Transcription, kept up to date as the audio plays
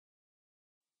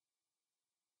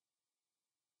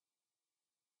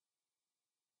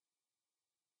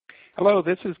Hello,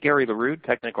 this is Gary LaRue,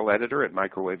 Technical Editor at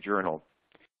Microwave Journal.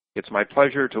 It's my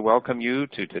pleasure to welcome you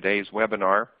to today's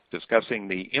webinar discussing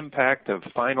the impact of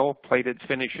final plated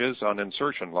finishes on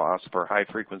insertion loss for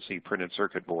high-frequency printed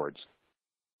circuit boards.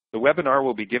 The webinar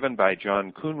will be given by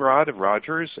John Coonrod of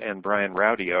Rogers and Brian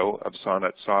Rautio of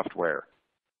Sonnet Software.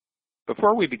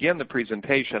 Before we begin the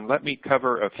presentation, let me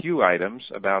cover a few items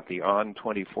about the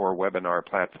ON24 webinar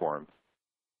platform.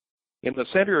 In the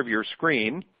center of your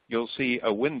screen, you'll see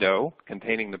a window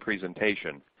containing the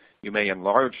presentation. You may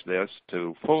enlarge this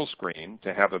to full screen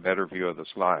to have a better view of the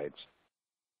slides.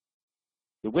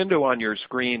 The window on your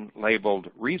screen labeled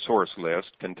Resource List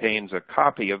contains a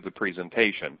copy of the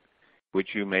presentation,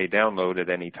 which you may download at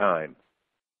any time.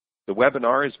 The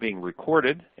webinar is being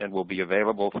recorded and will be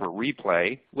available for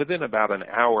replay within about an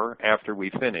hour after we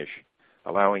finish,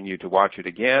 allowing you to watch it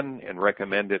again and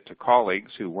recommend it to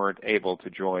colleagues who weren't able to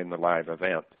join the live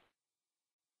event.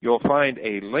 You'll find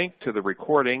a link to the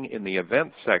recording in the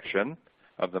Events section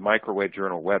of the Microwave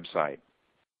Journal website.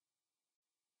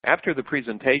 After the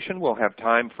presentation, we'll have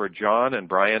time for John and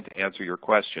Brian to answer your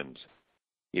questions.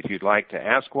 If you'd like to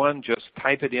ask one, just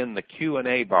type it in the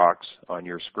Q&A box on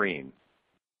your screen.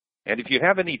 And if you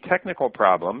have any technical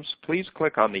problems, please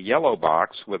click on the yellow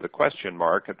box with a question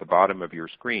mark at the bottom of your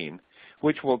screen,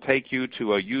 which will take you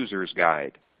to a user's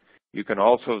guide. You can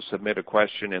also submit a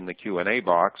question in the Q&A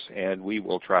box, and we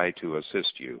will try to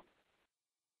assist you.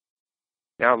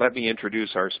 Now let me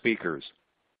introduce our speakers.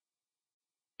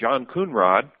 John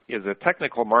Coonrod is a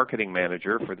Technical Marketing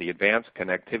Manager for the Advanced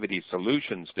Connectivity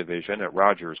Solutions Division at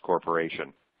Rogers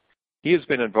Corporation. He has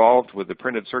been involved with the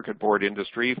printed circuit board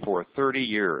industry for 30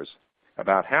 years.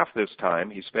 About half this time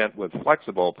he spent with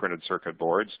flexible printed circuit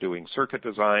boards doing circuit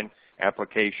design,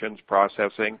 applications,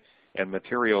 processing, and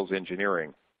materials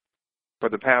engineering. For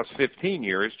the past 15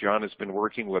 years, John has been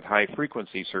working with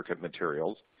high-frequency circuit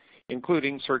materials,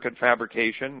 including circuit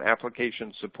fabrication,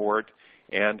 application support,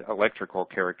 and electrical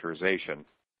characterization.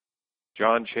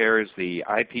 John chairs the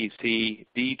IPC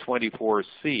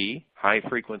D24C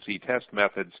High-Frequency Test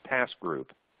Methods Task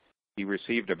Group. He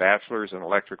received a bachelor's in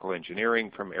electrical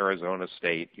engineering from Arizona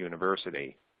State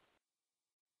University.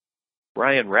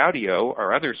 Brian Rautio,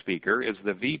 our other speaker, is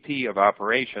the VP of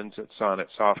Operations at Sonnet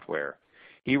Software.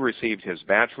 He received his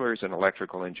bachelor's in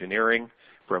electrical engineering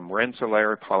from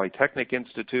Rensselaer Polytechnic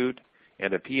Institute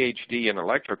and a PhD in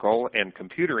electrical and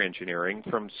computer engineering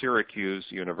from Syracuse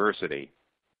University.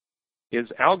 His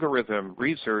algorithm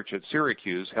research at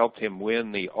Syracuse helped him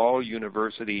win the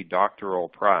All-University Doctoral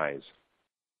Prize.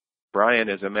 Brian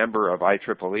is a member of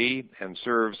IEEE and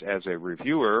serves as a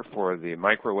reviewer for the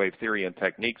Microwave Theory and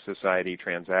Technique Society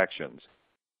Transactions.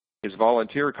 His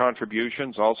volunteer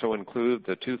contributions also include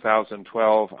the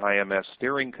 2012 IMS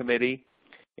Steering Committee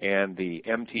and the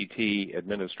MTT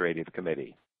Administrative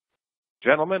Committee.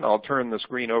 Gentlemen, I'll turn the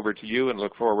screen over to you and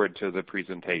look forward to the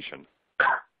presentation.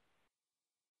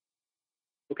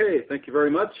 Okay, thank you very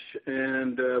much.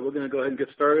 And we're going to go ahead and get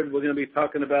started. We're going to be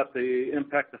talking about the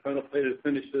impact of final plated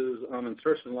finishes on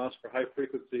insertion loss for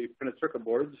high-frequency printed circuit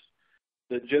boards.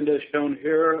 The agenda is shown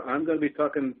here. I'm going to be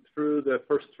talking through the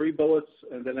first three bullets,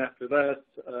 and then after that,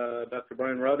 Dr.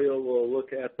 Brian Rautio will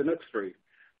look at the next three.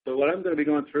 So what I'm going to be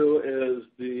going through is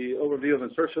the overview of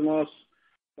insertion loss.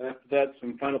 After that,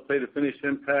 some final plated finish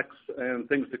impacts and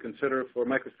things to consider for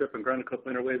microstrip and ground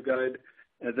coplanar waveguide,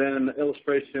 and then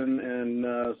illustration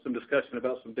and some discussion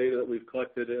about some data that we've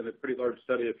collected in a pretty large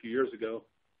study a few years ago.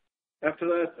 After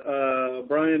that,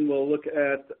 Brian will look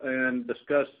at and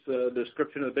discuss the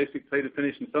description of the basic plated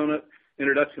finish in Sonnet,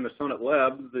 introduction to Sonnet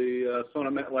Lab, the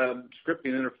Sonnet MATLAB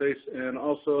scripting interface, and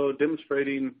also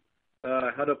demonstrating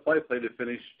how to apply plated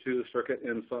finish to circuit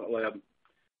in Sonnet Lab.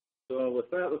 So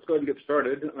with that, let's go ahead and get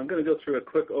started. I'm going to go through a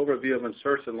quick overview of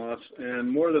insertion loss, and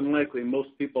more than likely, most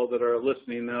people that are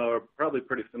listening now are probably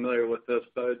pretty familiar with this,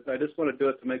 but I just want to do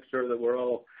it to make sure that we're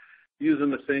all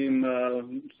using the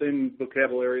same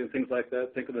vocabulary and things like that,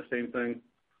 thinking the same thing.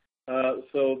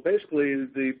 So basically,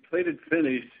 the plated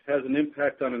finish has an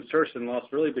impact on insertion loss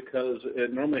really because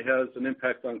it normally has an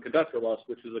impact on conductor loss,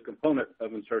 which is a component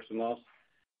of insertion loss.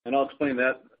 And I'll explain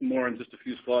that more in just a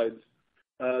few slides.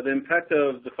 The impact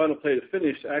of the final plated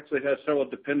finish actually has several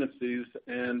dependencies.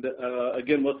 And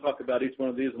again, we'll talk about each one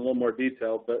of these in a little more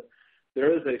detail. But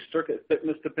there is a circuit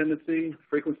thickness dependency,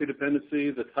 frequency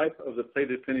dependency, the type of the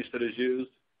plated finish that is used,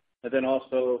 and then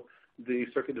also the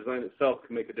circuit design itself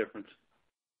can make a difference.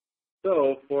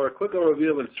 So for a quick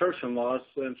overview of insertion loss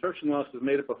is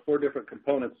made up of four different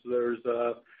components. There's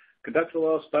conductor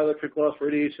loss, dielectric loss,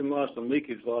 radiation loss, and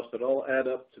leakage loss that all add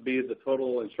up to be the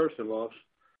total insertion loss.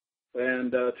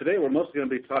 And today we're mostly going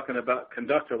to be talking about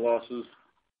conductor losses.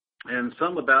 and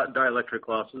some about dielectric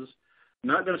losses. I'm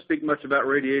not going to speak much about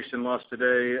radiation loss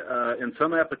today. In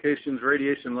some applications,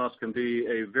 radiation loss can be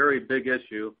a very big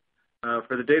issue.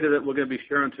 For the data that we're going to be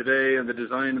sharing today and the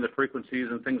design and the frequencies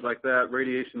and things like that,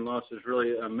 radiation loss is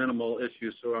really a minimal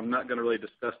issue, so I'm not going to really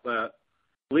discuss that.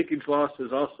 Leakage loss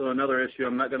is also another issue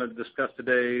I'm not going to discuss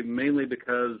today, mainly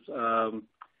because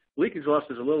leakage loss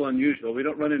is a little unusual. We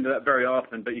don't run into that very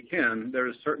often, but you can.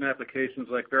 There's certain applications,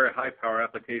 like very high power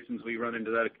applications, we run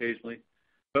into that occasionally.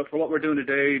 But for what we're doing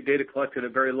today, data collected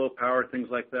at very low power, things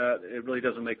like that, it really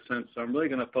doesn't make sense. So I'm really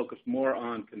going to focus more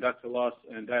on conductor loss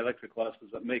and dielectric losses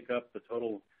that make up the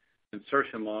total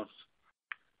insertion loss.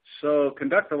 So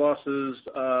conductor losses,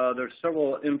 there's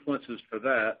several influences for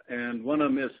that, and one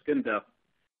of them is skin depth.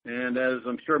 And as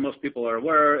I'm sure most people are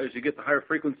aware, as you get the higher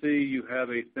frequency, you have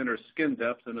a thinner skin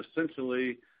depth, and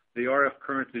essentially the RF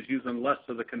current is using less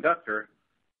of the conductor.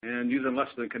 And using less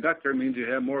of the conductor means you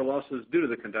have more losses due to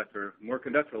the conductor, more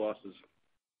conductor losses.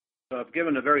 So I've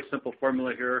given a very simple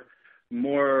formula here,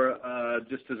 more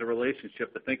just as a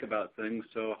relationship to think about things.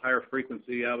 So higher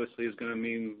frequency obviously is going to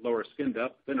mean lower skin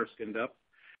depth, thinner skin depth.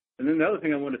 And then the other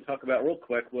thing I wanted to talk about real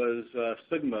quick was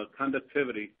sigma,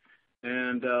 conductivity.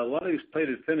 And a lot of these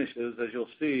plated finishes, as you'll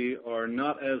see, are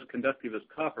not as conductive as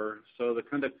copper, so the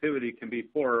conductivity can be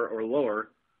poorer or lower.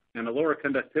 And a lower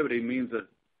conductivity means a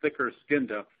thicker skin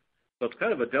depth. So it's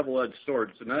kind of a double-edged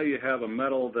sword. So now you have a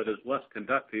metal that is less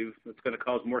conductive. It's going to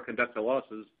cause more conductor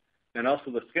losses. And also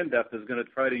the skin depth is going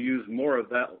to try to use more of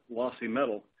that lossy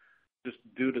metal just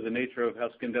due to the nature of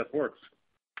how skin depth works.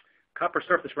 Copper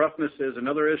surface roughness is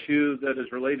another issue that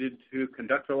is related to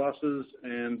conductor losses,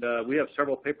 and we have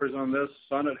several papers on this.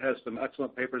 Sonnet has some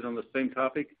excellent papers on the same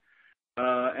topic.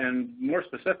 And more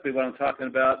specifically, what I'm talking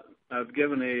about, I've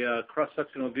given a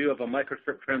cross-sectional view of a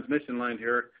microstrip transmission line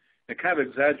here and kind of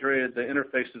exaggerated the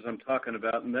interfaces I'm talking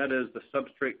about, and that is the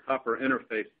substrate copper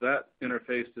interface. That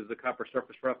interface is the copper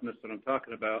surface roughness that I'm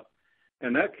talking about.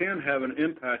 And that can have an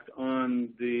impact on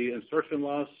the insertion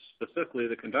loss, specifically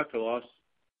the conductor loss,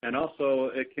 and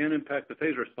also it can impact the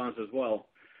phase response as well.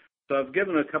 So I've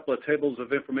given a couple of tables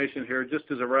of information here just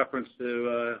as a reference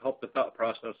to help the thought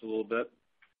process a little bit.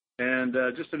 And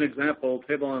just an example,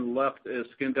 table on the left is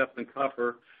skin depth in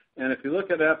copper. And if you look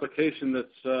at an application that's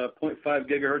 0.5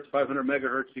 gigahertz, 500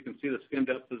 megahertz, you can see the skin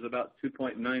depth is about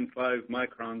 2.95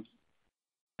 microns.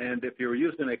 And if you were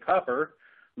using a copper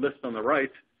list on the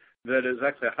right, that is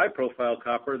actually a high-profile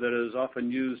copper that is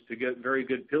often used to get very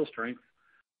good peel strength,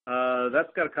 that's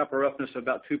got a copper roughness of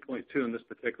about 2.2 in this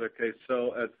particular case.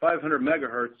 So at 500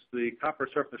 megahertz, the copper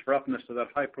surface roughness of that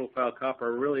high-profile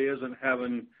copper really isn't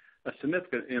having a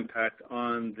significant impact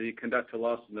on the conductor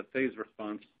loss and the phase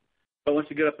response. But once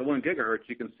you get up to 1 gigahertz,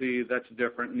 you can see that's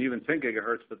different, and even 10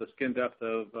 gigahertz with a skin depth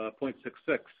of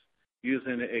 0.66,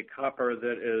 using a copper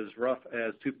that is rough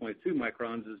as 2.2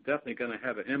 microns is definitely going to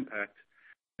have an impact.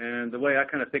 And the way I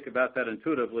kind of think about that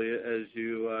intuitively is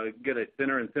you get a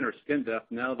thinner and thinner skin depth.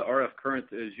 Now the RF current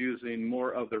is using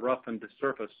more of the roughened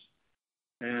surface.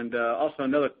 And also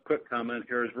another quick comment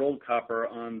here is rolled copper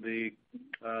on the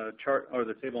chart or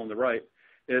the table on the right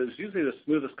is usually the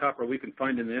smoothest copper we can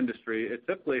find in the industry. It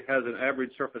typically has an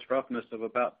average surface roughness of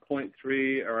about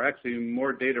 0.3, or actually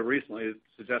more data recently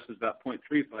suggests it's about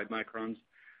 0.35 microns,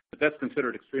 but that's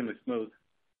considered extremely smooth.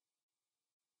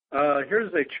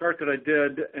 Here's a chart that I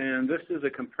did, and this is a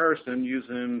comparison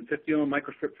using 50-ohm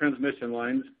microstrip transmission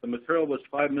lines. The material was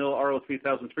 5 mil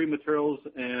RO3003 materials,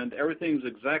 and everything's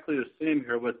exactly the same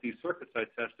here with the circuits I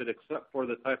tested, except for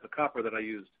the type of copper that I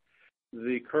used.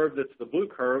 The curve that's the blue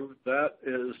curve, that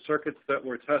is circuits that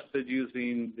were tested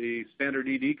using the standard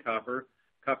ED copper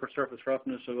surface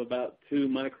roughness of about 2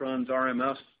 microns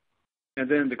RMS. And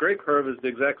then the gray curve is the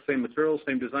exact same material,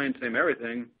 same design, same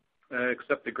everything,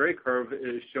 except the gray curve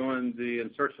is showing the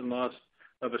insertion loss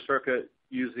of a circuit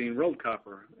using rolled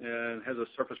copper and has a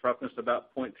surface roughness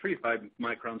about 0.35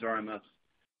 microns RMS.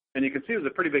 And you can see there's a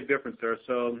pretty big difference there.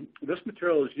 So this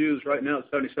material is used right now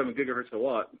at 77 gigahertz a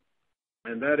watt,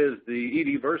 and that is the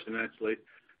ED version actually.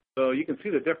 So you can see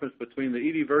the difference between the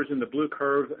ED version, the blue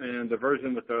curve, and the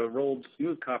version with the rolled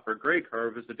smooth copper gray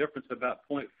curve is the difference of about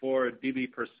 0.4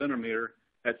 dB per centimeter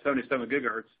at 77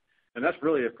 gigahertz. And that's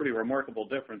really a pretty remarkable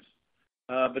difference.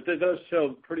 But it does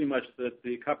show pretty much that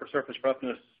the copper surface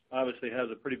roughness obviously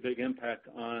has a pretty big impact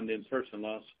on the insertion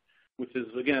loss, which is,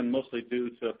 again, mostly due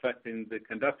to affecting the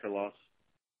conductor loss.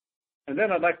 And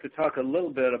then I'd like to talk a little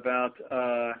bit about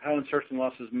how insertion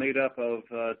loss is made up of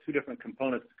 2 different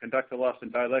components, conductor loss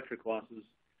and dielectric losses.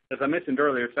 As I mentioned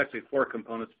earlier, it's actually 4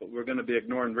 components, but we're going to be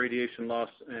ignoring radiation loss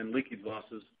and leakage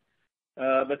losses.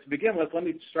 But to begin with, let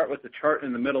me start with the chart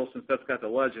in the middle since that's got the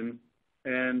legend.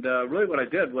 And really what I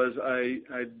did was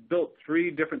I built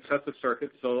 3 different sets of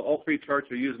circuits. So all 3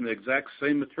 charts are using the exact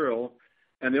same material.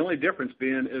 And the only difference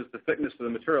being is the thickness of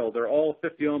the material. They're all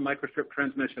 50 ohm microstrip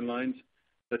transmission lines.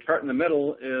 The chart in the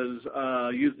middle is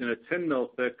using a 10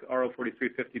 mil thick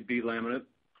RO4350B laminate.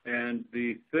 And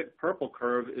the thick purple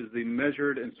curve is the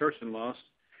measured insertion loss.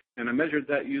 And I measured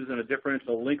that using a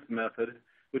differential length method,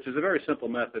 which is a very simple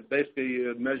method. Basically,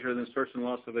 you measure the insertion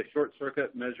loss of a short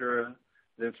circuit, measure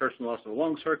the insertion loss of a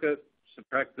long circuit,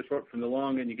 subtract the short from the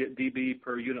long, and you get dB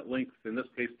per unit length. In this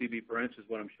case, dB per inch is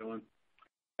what I'm showing,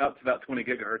 out to about 20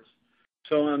 gigahertz.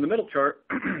 So on the middle chart,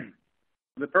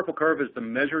 the purple curve is the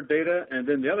measured data, and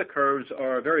then the other curves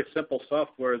are very simple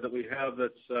software that we have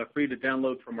that's free to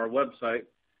download from our website.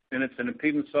 And it's an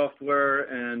impedance software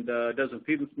and does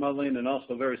impedance modeling and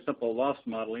also very simple loss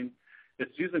modeling.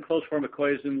 It's using closed form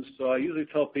equations, so I usually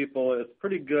tell people it's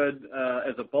pretty good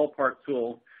as a ballpark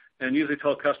tool, and usually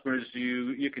tell customers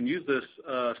you can use this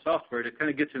software to kind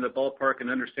of get you in the ballpark and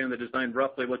understand the design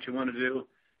roughly what you want to do.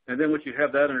 And then once you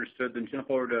have that understood, then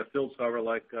jump over to a field solver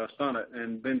like Sonnet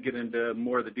and then get into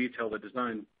more of the detail of the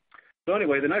design. So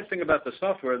anyway, the nice thing about the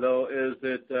software, though, is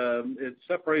that it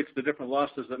separates the different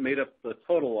losses that made up the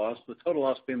total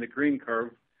loss being the green curve,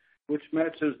 which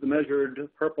matches the measured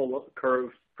purple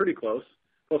curve pretty close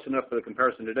enough for the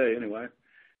comparison today anyway.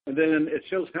 And then it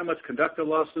shows how much conductor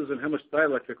losses and how much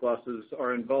dielectric losses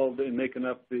are involved in making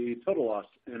up the total loss.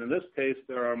 And in this case,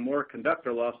 there are more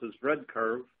conductor losses, red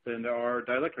curve, than there are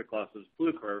dielectric losses,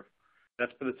 blue curve.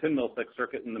 That's for the 10 mil thick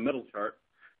circuit in the middle chart.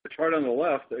 The chart on the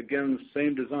left, again,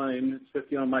 same design, it's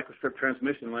 50 ohm microstrip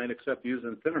transmission line, except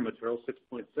using thinner material,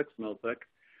 6.6 mil thick.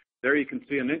 There you can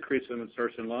see an increase in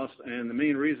insertion loss, and the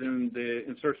main reason the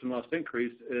insertion loss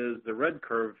increased is the red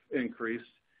curve increased,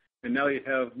 and now you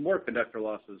have more conductor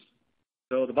losses.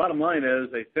 So the bottom line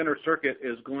is a thinner circuit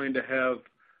is going to have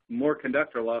more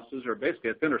conductor losses, or basically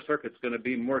a thinner circuit is going to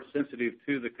be more sensitive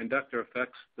to the conductor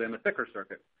effects than a thicker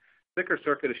circuit. Thicker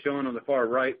circuit is shown on the far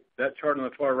right. That chart on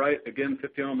the far right, again,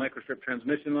 50 ohm microstrip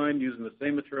transmission line using the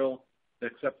same material,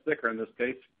 except thicker in this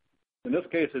case. In this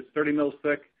case, it's 30 mils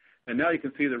thick, and now you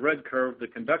can see the red curve, the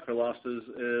conductor losses,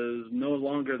 is no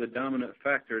longer the dominant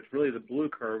factor. It's really the blue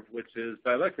curve, which is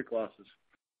dielectric losses.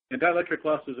 And dielectric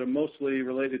losses are mostly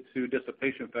related to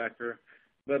dissipation factor.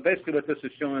 But basically what this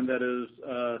is showing that is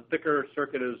thicker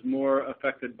circuit is more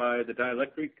affected by the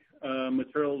dielectric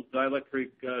materials, dielectric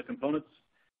components,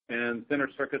 and thinner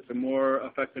circuits are more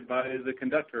affected by the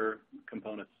conductor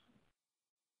components.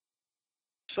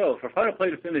 So for final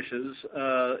plated finishes,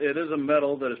 it is a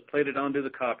metal that is plated onto the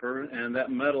copper, and that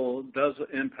metal does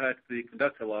impact the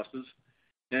conductor losses.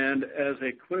 And as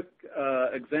a quick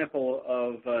example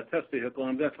of a test vehicle,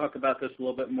 and I'm going to talk about this a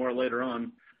little bit more later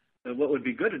on, what would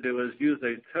be good to do is use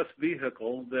a test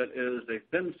vehicle that is a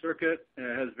thin circuit,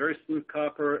 has very smooth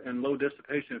copper and low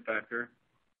dissipation factor.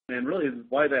 And really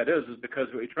why that is because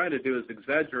what you're trying to do is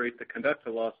exaggerate the conductor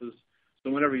losses. So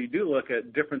whenever you do look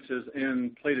at differences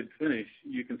in plated finish,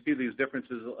 you can see these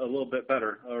differences a little bit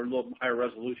better or a little higher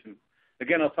resolution.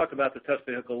 Again, I'll talk about the test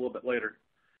vehicle a little bit later.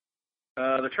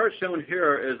 The chart shown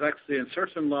here is actually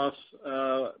insertion loss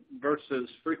versus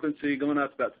frequency going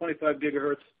out to about 25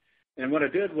 gigahertz. And what I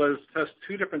did was test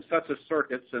 2 different sets of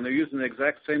circuits, and they're using the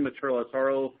exact same material. It's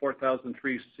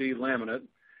RO4003C laminate.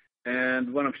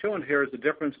 And what I'm showing here is the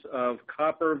difference of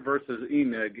copper versus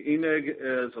ENIG. ENIG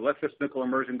is electrous nickel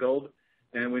immersion gold,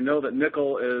 and we know that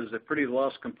nickel is a pretty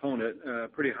loss component,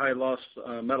 pretty high loss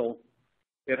metal.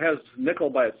 It has nickel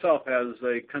by itself has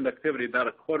a conductivity about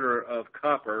a quarter of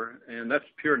copper, and that's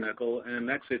pure nickel,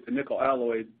 and actually it's a nickel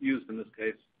alloy used in this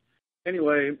case.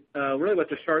 Anyway, really what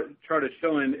the chart is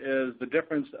showing is the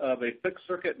difference of a thick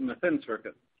circuit and a thin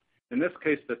circuit. In this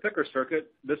case, the thicker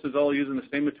circuit, this is all using the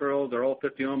same material. They're all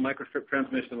 50 ohm microstrip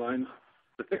transmission lines.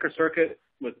 The thicker circuit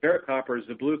with bare copper is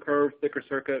the blue curve. Thicker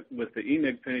circuit with the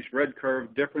ENIG finish, red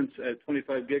curve. Difference at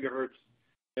 25 gigahertz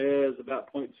is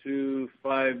about 0.25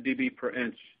 dB per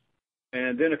inch.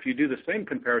 And then if you do the same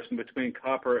comparison between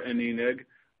copper and ENIG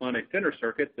on a thinner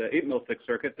circuit, the 8 mil thick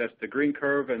circuit, that's the green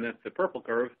curve and that's the purple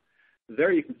curve,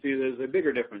 there you can see there's a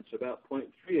bigger difference, about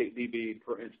 0.38 dB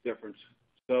per inch difference.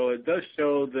 So it does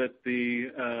show that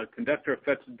the conductor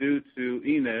effects due to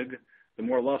ENIG, the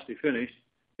more lossy finish,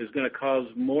 is going to cause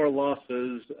more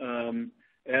losses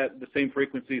at the same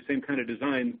frequency, same kind of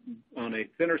design on a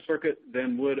thinner circuit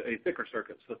than would a thicker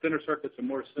circuit. So thinner circuits are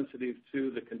more sensitive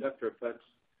to the conductor effects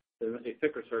than a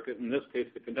thicker circuit. In this case,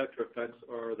 the conductor effects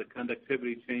are the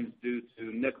conductivity change due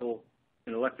to nickel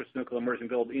and electrous nickel immersion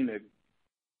gold ENIG.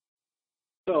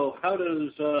 So how does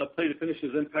plated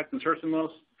finishes impact insertion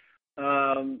loss?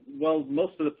 Well,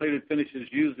 most of the plated finishes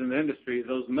used in the industry,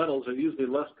 those metals are usually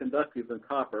less conductive than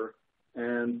copper.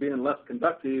 And being less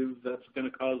conductive, that's going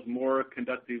to cause more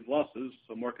conductive losses,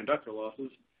 so more conductor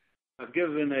losses. I've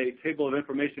given a table of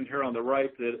information here on the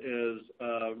right that is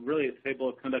really a table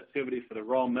of conductivity for the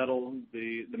raw metal,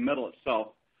 the metal itself.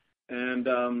 And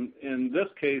in this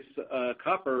case,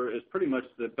 copper is pretty much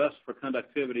the best for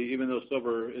conductivity, even though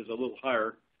silver is a little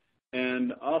higher.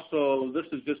 And also, this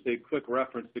is just a quick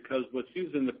reference because what's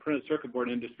used in the printed circuit board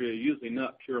industry are usually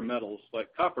not pure metals. Like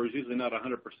copper is usually not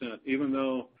 100%, even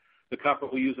though the copper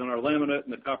we use on our laminate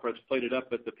and the copper that's plated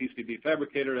up at the PCB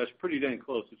fabricator, that's pretty dang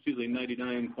close. It's usually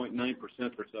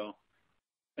 99.9% or so.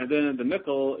 And then the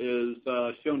nickel is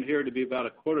shown here to be about a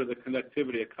quarter of the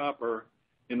conductivity of copper.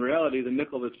 In reality, the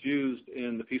nickel that's used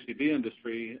in the PCB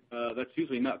industry, that's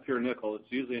usually not pure nickel. It's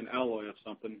usually an alloy of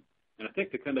something. And I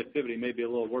think the conductivity may be a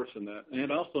little worse than that.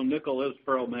 And also nickel is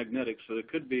ferromagnetic, so there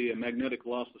could be a magnetic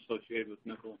loss associated with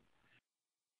nickel.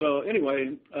 So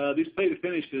anyway, these plated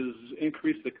finishes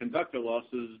increase the conductor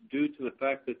losses due to the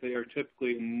fact that they are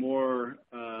typically more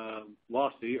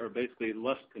lossy, or basically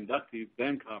less conductive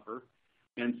than copper.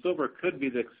 And silver could be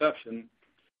the exception.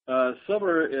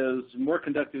 Silver is more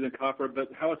conductive than copper, but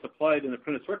how it's applied in the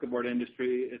printed circuit board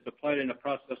industry, it's applied in a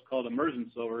process called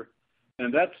immersion silver.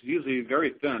 And that's usually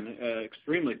very thin,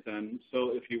 extremely thin.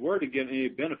 So if you were to get any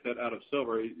benefit out of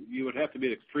silver, you would have to be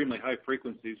at extremely high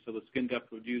frequencies, so the skin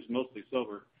depth would use mostly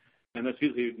silver. And that's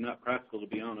usually not practical, to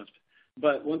be honest.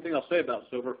 But one thing I'll say about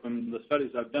silver from the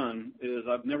studies I've done is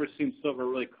I've never seen silver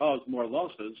really cause more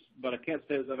losses, but I can't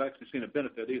say that I've actually seen a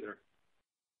benefit either.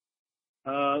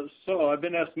 So I've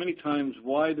been asked many times,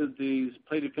 why did these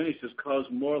plated finishes cause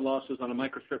more losses on a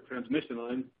microstrip transmission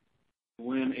line?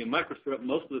 When a microstrip,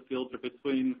 most of the fields are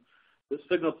between the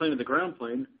signal plane and the ground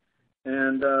plane,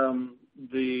 and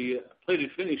the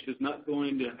plated finish is not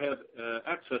going to have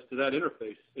access to that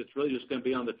interface. It's really just going to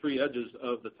be on the three edges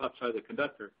of the top side of the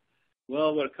conductor.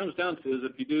 Well, what it comes down to is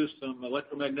if you do some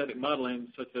electromagnetic modeling,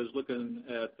 such as looking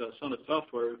at Sonnet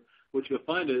software, what you'll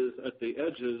find is at the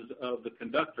edges of the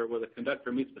conductor, where the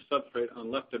conductor meets the substrate on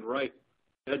left and right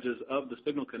edges of the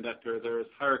signal conductor, there is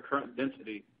higher current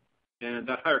density. And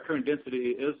that higher current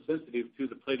density is sensitive to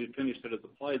the plated finish that is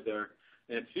applied there.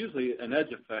 And it's usually an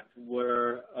edge effect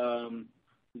where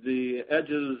the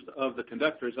edges of the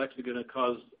conductor is actually going to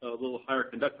cause a little higher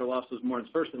conductor losses, more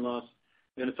insertion loss,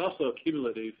 and it's also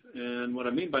cumulative. And what I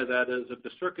mean by that is if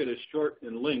the circuit is short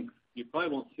in length, you probably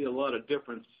won't see a lot of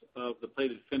difference of the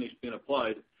plated finish being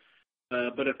applied.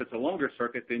 But if it's a longer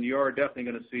circuit, then you are definitely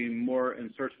going to see more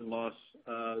insertion loss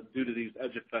due to these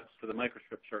edge effects to the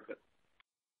microstrip circuit.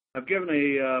 I've given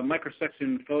a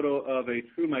microsection photo of a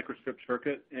true microstrip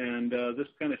circuit, and this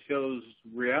kind of shows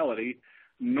reality.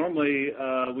 Normally,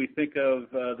 we think of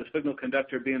the signal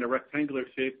conductor being a rectangular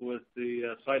shape with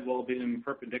the sidewall being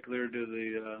perpendicular to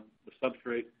the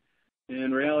substrate.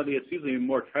 In reality, it's usually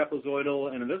more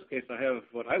trapezoidal, and in this case, I have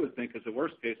what I would think is the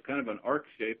worst case, kind of an arc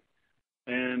shape.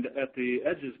 And at the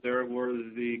edges there where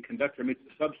the conductor meets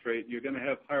the substrate, you're going to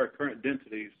have higher current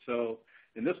density. So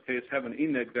in this case, having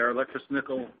ENIG there,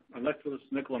 electroless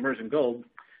nickel immersion gold,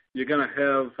 you're going to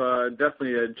have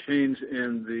definitely a change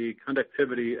in the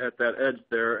conductivity at that edge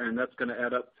there, and that's going to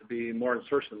add up to be more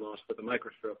insertion loss for the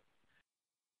microstrip.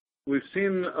 We've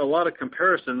seen a lot of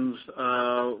comparisons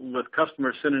with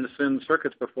customers sending us in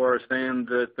circuits before saying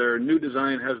that their new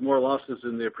design has more losses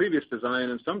than their previous design,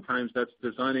 and sometimes that's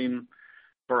designing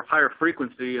for higher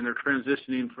frequency, and they're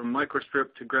transitioning from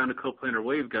microstrip to ground to coplanar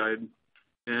waveguide.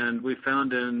 And we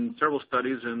found in several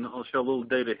studies, and I'll show a little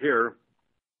data here,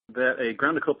 that a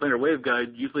ground to coplanar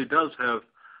waveguide usually does have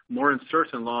more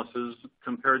insertion losses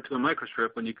compared to a microstrip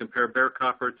when you compare bare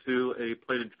copper to a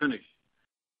plated finish.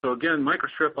 So again,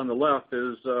 microstrip on the left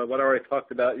is what I already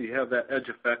talked about. You have that edge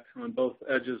effect on both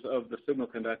edges of the signal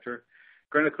conductor.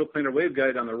 Ground to coplanar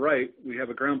waveguide on the right, we have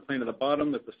a ground plane at the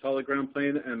bottom that's a solid ground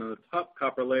plane, and on the top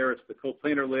copper layer, it's the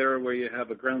coplanar layer where you have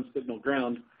a ground signal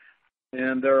ground.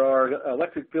 And there are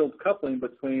electric field coupling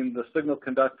between the signal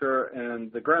conductor and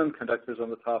the ground conductors on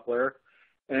the top layer.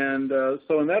 And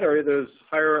so in that area, there's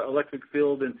higher electric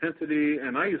field intensity,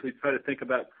 and I usually try to think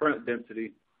about current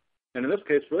density. And in this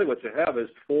case, really what you have is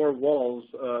four walls,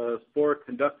 four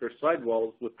conductor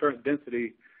sidewalls with current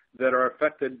density that are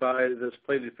affected by this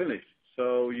plated finish.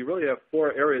 So you really have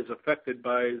four areas affected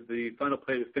by the final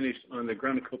plated finish on the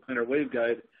ground to coplanar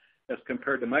waveguide, as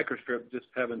compared to microstrip just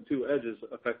having two edges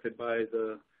affected by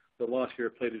the loss here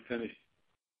plated finish.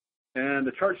 And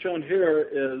the chart shown here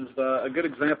is a good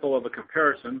example of a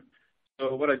comparison.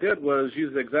 So what I did was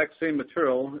use the exact same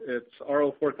material. It's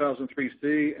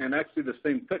RO4003C, and actually the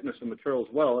same thickness of material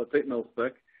as well. It's 8 mils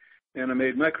thick. And I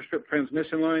made microstrip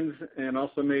transmission lines and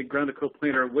also made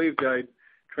ground-to-coplanar waveguide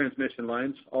transmission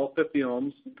lines, all 50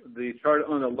 ohms. The chart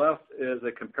on the left is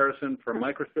a comparison for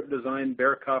microstrip design,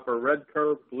 bare copper, red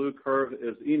curve, blue curve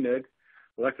is ENIG,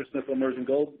 electrosnipple immersion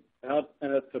gold. Out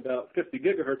at about 50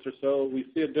 gigahertz or so, we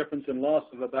see a difference in loss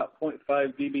of about 0.5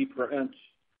 dB per inch.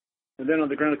 And then on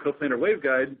the ground-to-coplanar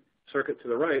waveguide circuit to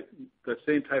the right, the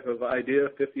same type of idea,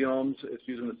 50 ohms, it's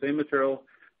using the same material.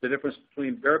 The difference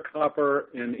between bare copper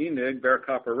and ENIG, bare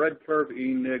copper red curve,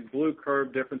 ENIG blue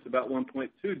curve, difference about 1.2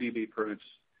 dB per inch.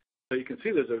 So you can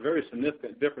see there's a very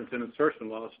significant difference in insertion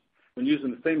loss when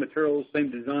using the same materials, same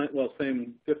design, well,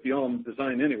 same 50 ohm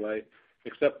design anyway,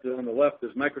 except on the left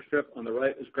is microstrip, on the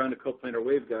right is ground-to-coplanar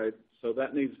waveguide. So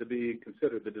that needs to be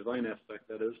considered, the design aspect,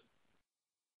 that is.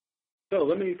 So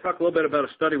let me talk a little bit about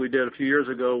a study we did a few years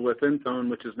ago with Insertion,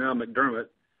 which is now McDermott.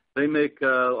 They make a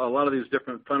lot of these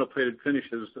different final plated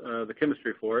finishes, the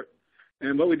chemistry for it.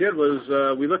 And what we did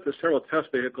was we looked at several test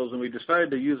vehicles, and we decided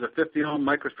to use a 50 ohm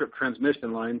microstrip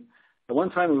transmission line. At one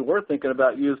time, we were thinking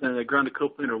about using a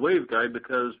ground-to-coplanar waveguide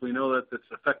because we know that it's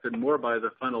affected more by the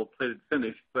final plated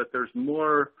finish, but there's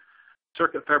more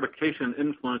circuit fabrication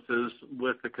influences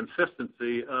with the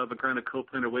consistency of a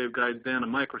ground-to-coplanar waveguide than a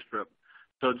microstrip.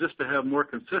 So just to have more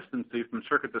consistency from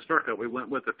circuit to circuit, we went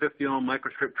with a 50 ohm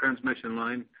microstrip transmission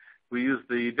line. We used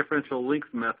the differential length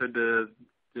method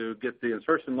to get the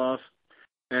insertion loss.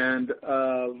 And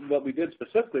what we did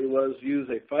specifically was use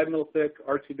a 5 mil thick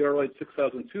RT Doroid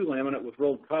 6002 laminate with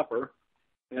rolled copper.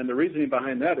 And the reasoning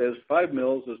behind that is 5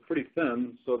 mils is pretty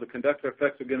thin, so the conductor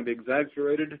effects are going to be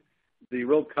exaggerated. The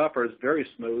rolled copper is very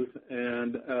smooth,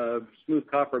 and smooth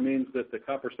copper means that the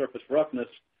copper surface roughness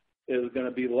is going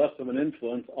to be less of an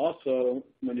influence. Also,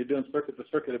 when you're doing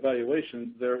circuit-to-circuit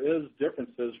evaluation, there is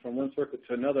differences from one circuit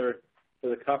to another for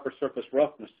the copper surface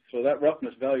roughness. So that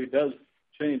roughness value does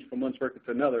change from one circuit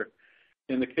to another.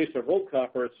 In the case of rolled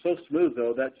copper, it's so smooth,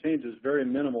 though, that change is very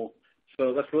minimal.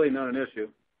 So that's really not an issue.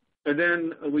 And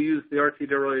then we use the RT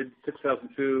Doroid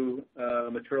 6002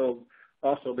 material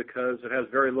also because it has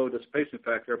very low dissipation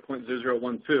factor,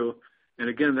 0.0012. And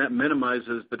again, that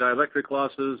minimizes the dielectric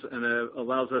losses and it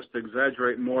allows us to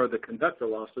exaggerate more of the conductor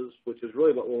losses, which is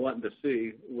really what we're wanting to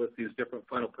see with these different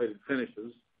final plated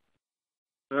finishes.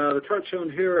 The chart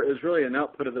shown here is really an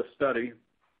output of this study.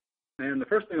 And the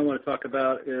first thing I want to talk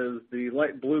about is the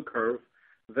light blue curve.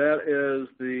 That is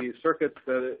the circuit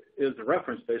that is the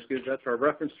reference, basically. That's our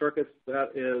reference circuits.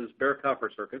 That is bare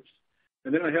copper circuits.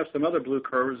 And then I have some other blue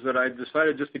curves that I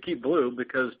decided just to keep blue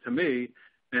because to me,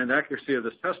 and the accuracy of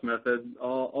this test method,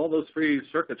 all those three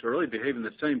circuits are really behaving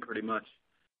the same pretty much.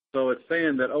 So it's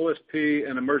saying that OSP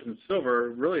and immersion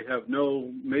silver really have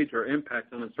no major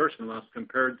impact on insertion loss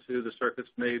compared to the circuits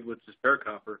made with just bare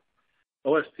copper.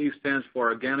 OSP stands for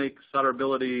Organic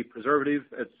Solderability Preservative.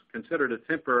 It's considered a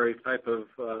temporary type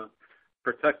of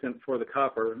protectant for the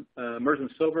copper. Immersion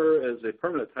silver is a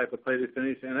permanent type of plated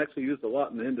finish and actually used a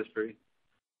lot in the industry.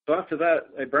 So after that,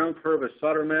 a brown curve is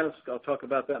solder mask. I'll talk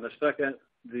about that in a second.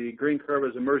 The green curve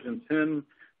is immersion tin.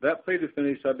 That plated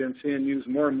finish I've been seeing used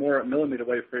more and more at millimeter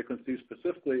wave frequencies,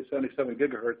 specifically 77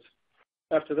 gigahertz.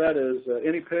 After that is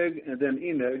ENIPIG and then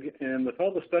ENIG. And with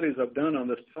all the studies I've done on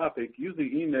this topic, usually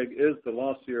ENIG is the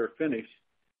lossier finish.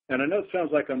 And I know it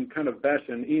sounds like I'm kind of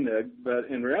bashing ENIG, but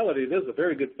in reality it is a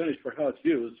very good finish for how it's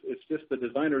used. It's just the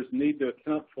designers need to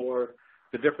account for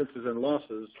the differences in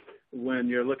losses when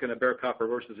you're looking at bare copper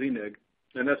versus ENIG.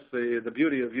 And that's the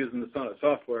beauty of using the Sonnet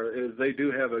software is they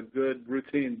do have a good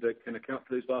routine that can account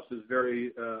for these losses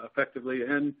very effectively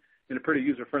and in a pretty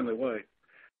user-friendly way.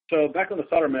 So back on the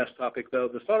solder mask topic, though,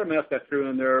 the solder mask I threw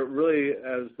in there really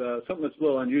as something that's a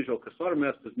little unusual because solder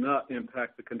mask does not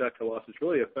impact the conductor losses. It's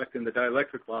really affecting the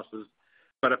dielectric losses.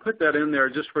 But I put that in there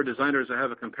just for designers to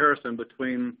have a comparison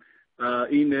between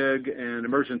ENIG and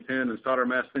immersion tin and solder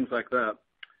mask, things like that.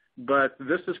 But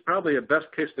this is probably a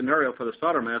best-case scenario for the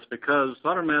solder mask because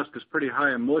solder mask is pretty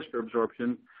high in moisture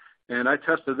absorption, and I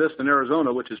tested this in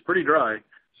Arizona, which is pretty dry.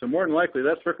 So more than likely,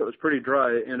 that circuit was pretty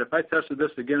dry. And if I tested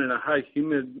this again in a high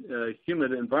humid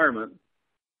environment,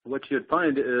 what you'd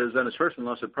find is that insertion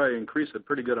loss would probably increase a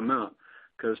pretty good amount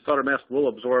because solder mask will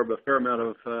absorb a fair amount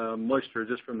of moisture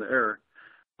just from the air.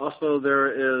 Also,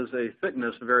 there is a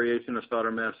thickness variation of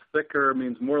solder mask. Thicker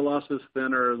means more losses,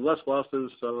 thinner, less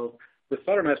losses. So the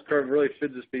solder mask curve really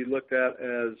should just be looked at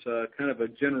as kind of a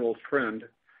general trend.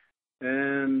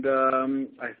 And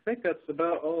I think that's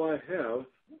about all I have.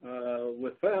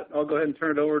 With that, I'll go ahead and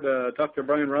turn it over to Dr.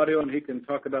 Brian Rautio, and he can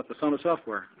talk about the Sonnet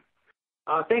software.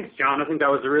 Thanks, John. I think that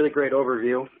was a really great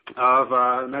overview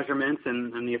of measurements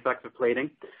and the effects of plating.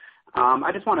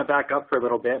 I just want to back up for a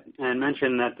little bit and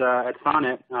mention that at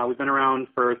Sonnet, we've been around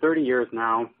for 30 years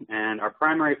now, and our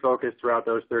primary focus throughout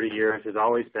those 30 years has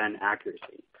always been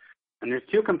accuracy. And there's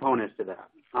two components to that.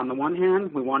 On the one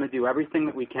hand, we want to do everything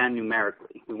that we can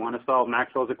numerically. We want to solve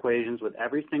Maxwell's equations with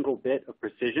every single bit of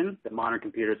precision that modern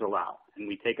computers allow, and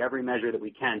we take every measure that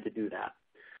we can to do that.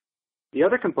 The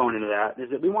other component of that is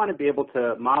that we want to be able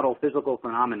to model physical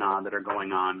phenomena that are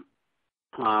going on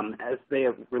as they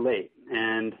relate.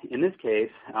 And in this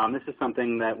case, this is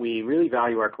something that we really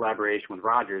value our collaboration with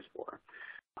Rogers for,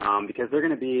 because they're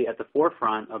going to be at the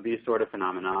forefront of these sort of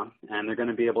phenomena, and they're going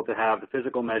to be able to have the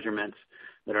physical measurements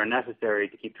that are necessary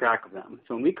to keep track of them.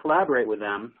 So when we collaborate with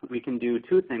them, we can do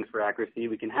two things for accuracy.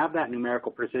 We can have that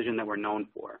numerical precision that we're known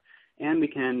for, and we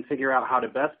can figure out how to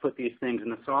best put these things in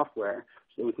the software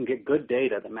so we can get good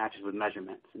data that matches with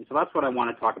measurements. And so that's what I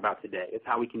want to talk about today, is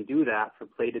how we can do that for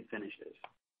plated finishes.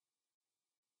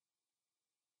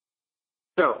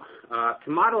 So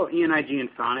to model ENIG in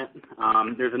Sonnet,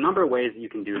 there's a number of ways that you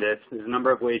can do this. There's a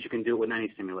number of ways you can do it with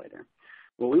any simulator.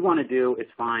 What we want to do is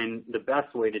find the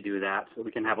best way to do that so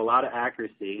we can have a lot of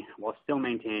accuracy while still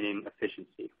maintaining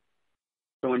efficiency.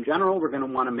 So in general, we're going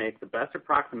to want to make the best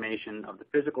approximation of the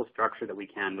physical structure that we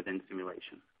can within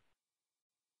simulation.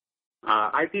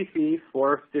 IPC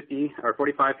 450 or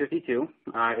 4552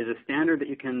 is a standard that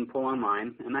you can pull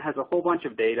online, and that has a whole bunch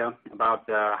of data about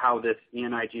how this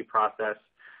ENIG process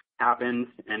happens,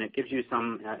 and it gives you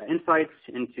some insights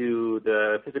into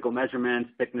the physical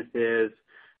measurements, thicknesses,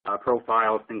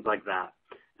 profiles, things like that.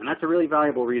 And that's a really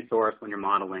valuable resource when you're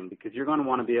modeling, because you're going to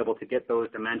want to be able to get those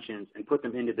dimensions and put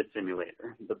them into the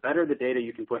simulator. The better the data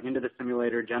you can put into the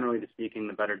simulator, generally speaking,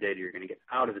 the better data you're going to get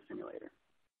out of the simulator.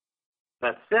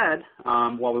 That said,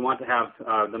 while we want to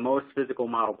have the most physical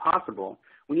model possible,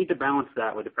 we need to balance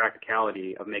that with the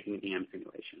practicality of making an EM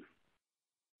simulation.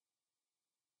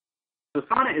 So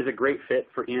Sonnet is a great fit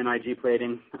for ENIG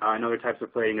plating and other types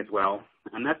of plating as well,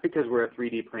 and that's because we're a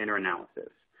 3D planar analysis.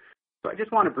 So I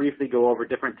just want to briefly go over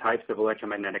different types of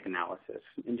electromagnetic analysis.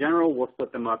 In general, we'll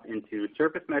split them up into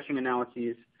surface meshing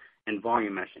analyses and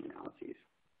volume meshing analyses.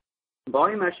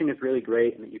 Volume meshing is really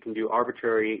great in that you can do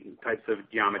arbitrary types of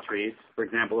geometries. For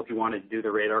example, if you wanted to do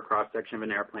the radar cross-section of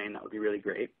an airplane, that would be really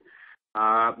great.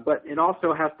 But it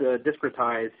also has to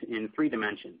discretize in 3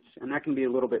 dimensions, and that can be a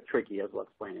little bit tricky, as we'll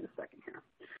explain in a second here.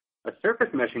 A surface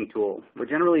meshing tool, we're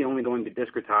generally only going to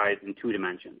discretize in 2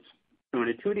 dimensions. So in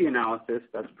a 2D analysis,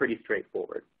 that's pretty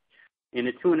straightforward. In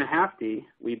a 2.5D,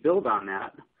 we build on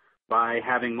that by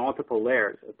having multiple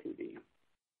layers of 2D.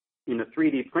 In a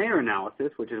 3D planar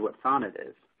analysis, which is what Sonnet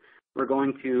is, we're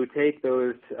going to take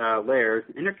those layers,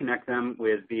 interconnect them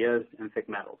with vias and thick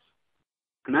metals.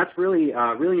 And that's really,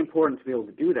 really important to be able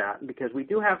to do that, because we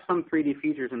do have some 3D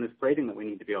features in this plating that we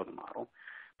need to be able to model.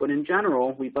 But in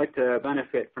general, we'd like to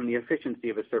benefit from the efficiency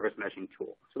of a surface meshing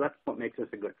tool. So that's what makes us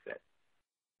a good fit.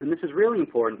 And this is really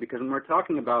important because when we're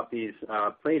talking about these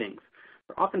platings,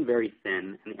 they're often very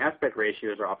thin, and the aspect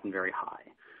ratios are often very high.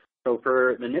 So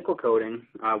for the nickel coating,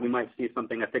 we might see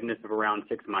something a thickness of around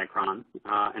 6 microns,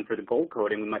 and for the gold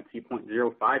coating, we might see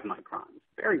 0.05 microns.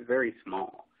 Very, very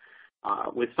small.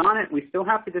 With Sonnet, we still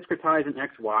have to discretize in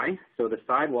XY, so the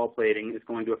sidewall plating is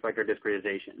going to affect our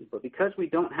discretization. But because we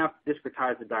don't have to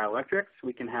discretize the dielectrics,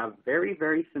 we can have very,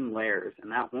 very thin layers,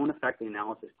 and that won't affect the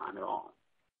analysis time at all.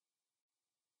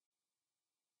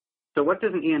 So what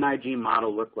does an ENIG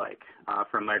model look like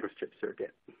for a microstrip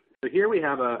circuit? So here we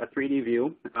have a 3D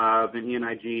view of an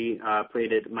ENIG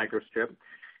plated microstrip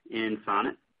in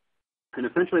Sonnet. And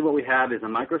essentially what we have is a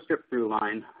microstrip through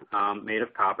line made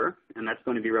of copper, and that's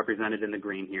going to be represented in the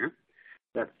green here.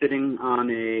 That's sitting on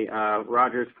a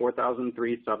Rogers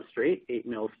 4003 substrate, 8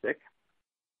 mils thick.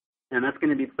 And that's going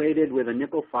to be plated with a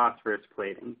nickel phosphorus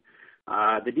plating.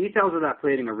 The details of that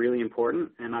plating are really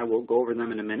important, and I will go over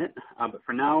them in a minute. But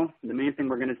for now, the main thing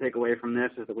we're going to take away from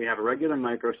this is that we have a regular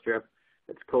microstrip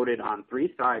that's coated on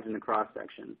 3 sides in the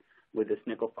cross-section with this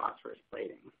nickel phosphorus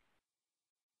plating.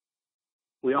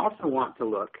 We also want to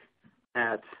look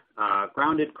at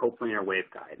grounded coplanar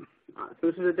waveguide. So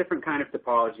this is a different kind of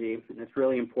topology, and it's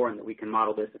really important that we can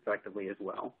model this effectively as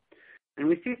well. And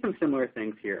we see some similar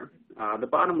things here. The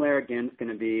bottom layer, again, is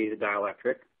going to be the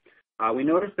dielectric. We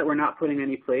notice that we're not putting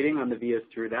any plating on the vias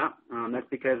through that. That's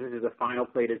because this is a final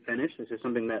plated finish. This is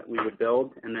something that we would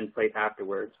build and then plate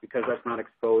afterwards. Because that's not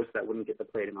exposed, that wouldn't get the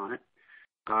plating on it.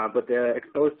 But the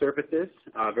exposed surfaces,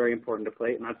 very important to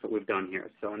plate, and that's what we've done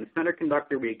here. So in the center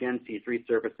conductor, we again see 3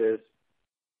 surfaces.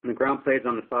 In the ground plates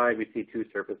on the side, we see 2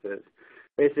 surfaces.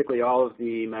 Basically, all of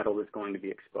the metal is going to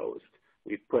be exposed.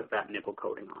 We've put that nickel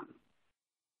coating on.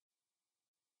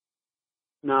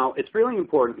 Now, it's really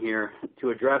important here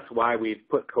to address why we've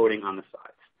put coating on the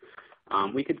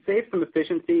sides. We could save some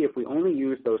efficiency if we only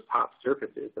use those top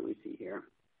surfaces that we see here.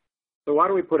 So why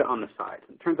do we put it on the sides?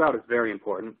 It turns out it's very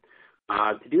important.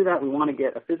 To do that, we want to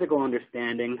get a physical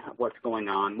understanding of what's going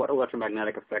on, what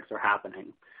electromagnetic effects are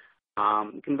happening.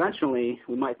 Conventionally,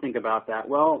 we might think about that,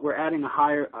 well, we're adding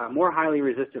a more highly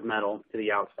resistive metal to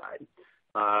the outside.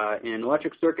 In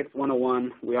Electric Circuits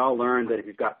 101, we all learned that if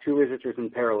you've got two resistors in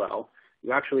parallel,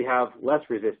 you actually have less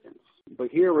resistance. But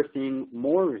here we're seeing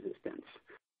more resistance.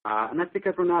 And that's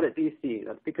because we're not at DC.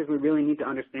 That's because we really need to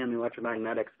understand the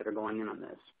electromagnetics that are going in on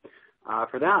this.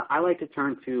 For that, I like to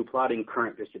turn to plotting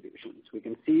current distributions. We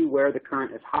can see where the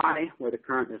current is high, where the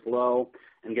current is low,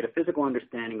 and get a physical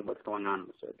understanding of what's going on in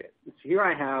the circuit. So here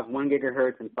I have 1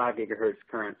 gigahertz and 5 gigahertz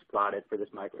currents plotted for this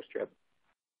microstrip.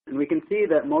 And we can see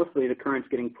that mostly the current's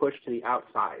getting pushed to the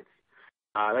outsides.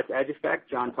 That's edge effect.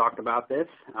 John talked about this.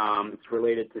 It's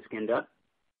related to skin depth.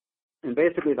 And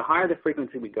basically, the higher the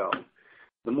frequency we go,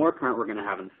 the more current we're going to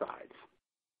have in the sides.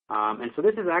 And so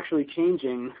this is actually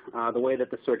changing the way that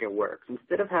the circuit works.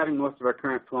 Instead of having most of our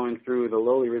current flowing through the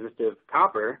lowly resistive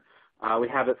copper, we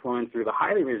have it flowing through the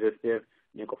highly resistive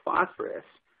nickel phosphorus.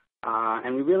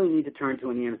 And we really need to turn to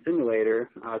an EM simulator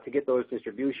to get those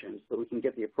distributions so we can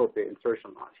get the appropriate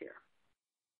insertion loss here.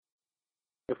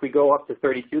 If we go up to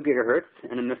 32 gigahertz,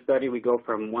 and in this study we go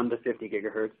from 1 to 50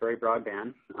 gigahertz, very broad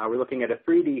band, we're looking at a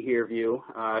 3D here view,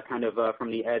 kind of from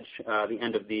the edge, the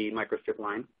end of the microstrip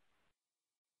line.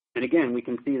 And again, we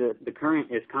can see that the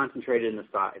current is concentrated in the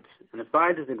sides. And the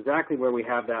sides is exactly where we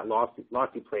have that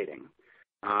lossy plating.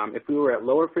 If we were at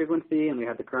lower frequency and we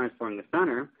had the current flowing the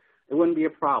center, it wouldn't be a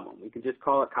problem. We could just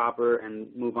call it copper and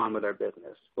move on with our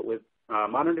business. But with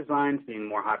modern designs being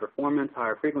more high performance,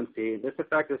 higher frequency, this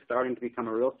effect is starting to become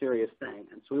a real serious thing.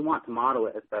 And so we want to model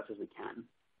it as best as we can.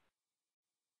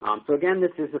 So again,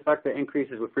 this is effect that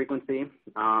increases with frequency.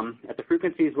 At the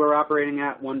frequencies we're operating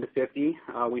at, 1 to 50,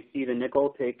 we see the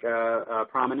nickel take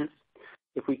prominence.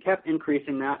 If we kept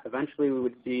increasing that, eventually we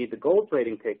would see the gold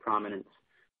plating take prominence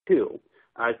too.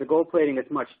 As the gold plating is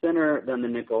much thinner than the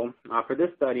nickel, for this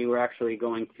study we're actually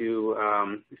going to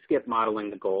skip modeling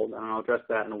the gold, and I'll address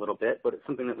that in a little bit, but it's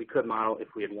something that we could model if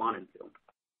we had wanted to.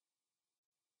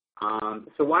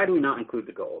 So why do we not include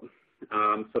the gold?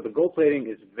 So the gold plating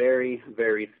is very,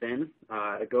 very thin.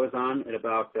 It goes on at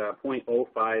about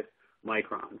 0.05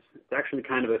 microns. It's actually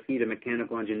kind of a feat of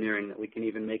mechanical engineering that we can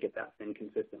even make it that thin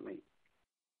consistently.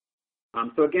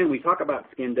 So again, we talk about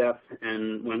skin depth,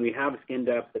 and when we have skin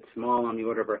depth that's small on the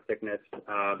order of our thickness,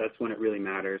 that's when it really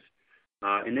matters.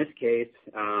 In this case,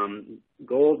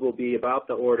 gold will be about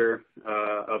the order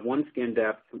of 1 skin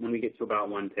depth when we get to about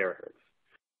 1 terahertz.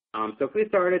 So if we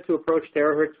started to approach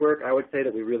terahertz work, I would say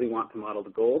that we really want to model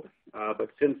the gold. But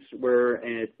since we're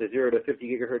in the 0 to 50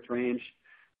 gigahertz range,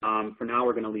 for now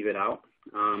we're going to leave it out.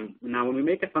 Now, when we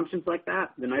make assumptions like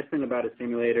that, the nice thing about a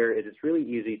simulator is it's really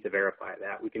easy to verify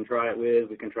that. We can try it with,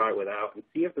 we can try it without, and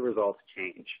see if the results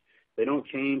change. If they don't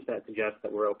change, that suggests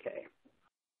that we're okay.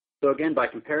 So again, by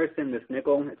comparison, this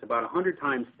nickel, it's about 100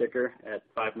 times thicker at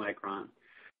 5 micron.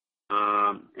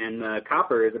 And the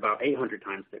copper is about 800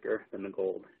 times thicker than the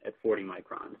gold at 40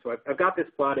 microns. So I've got this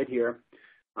plotted here.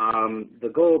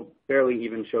 The gold barely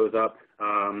even shows up,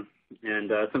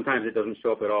 and sometimes it doesn't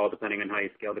show up at all depending on how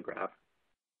you scale the graph.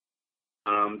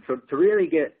 So to really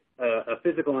get a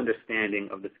physical understanding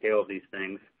of the scale of these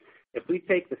things, if we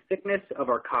take the thickness of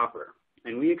our copper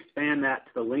and we expand that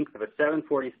to the length of a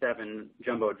 747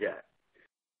 jumbo jet,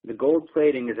 the gold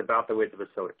plating is about the width of a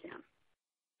soda can.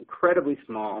 Incredibly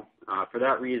small. For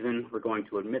that reason, we're going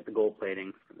to omit the gold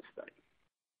plating from the study.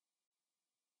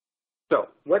 So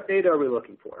what data are we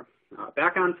looking for?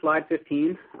 Back on slide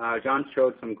 15, John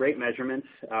showed some great measurements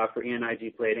for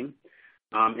ENIG plating.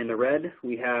 In the red,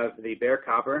 we have the bare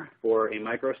copper for a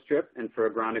microstrip and for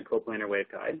a grounded coplanar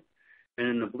waveguide. And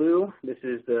in the blue, this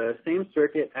is the same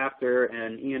circuit after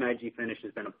an ENIG finish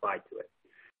has been applied to it.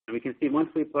 And we can see once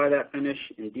we apply that finish,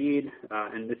 indeed,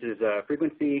 and this is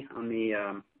frequency on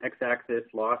the x-axis,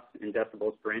 loss in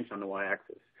decibels per inch on the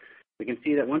y-axis. We can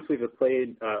see that once we've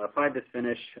applied this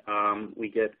finish, we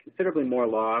get considerably more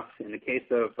loss. In the case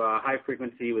of high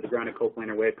frequency with a grounded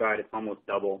coplanar waveguide, it's almost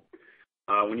double.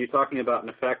 When you're talking about an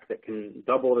effect that can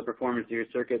double the performance of your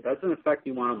circuit, that's an effect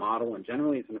you want to model, and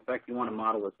generally it's an effect you want to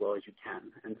model as well as you can.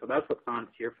 And so that's what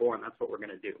Sonnet's here for, and that's what we're going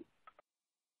to do.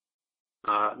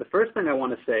 The first thing I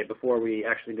want to say before we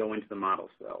actually go into the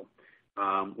models, though,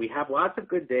 we have lots of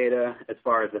good data as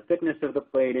far as the thickness of the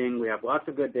plating. We have lots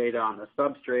of good data on the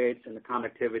substrates and the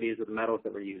conductivities of the metals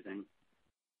that we're using.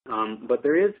 But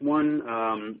there is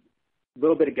one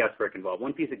little bit of guesswork involved,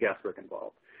 one piece of guesswork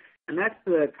involved. and that's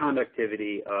the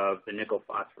conductivity of the nickel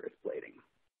phosphorus plating.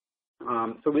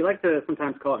 So we like to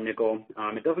sometimes call it nickel.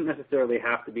 It doesn't necessarily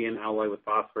have to be an alloy with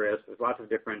phosphorus. There's lots of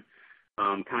different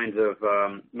kinds of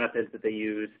methods that they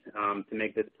use to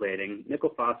make this plating.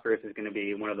 Nickel phosphorus is going to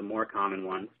be one of the more common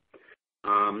ones.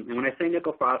 And when I say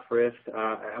nickel phosphorus,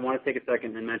 I want to take a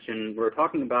second and mention we're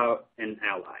talking about an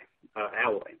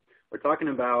alloy. We're talking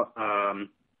about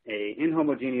a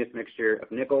inhomogeneous mixture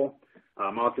of nickel,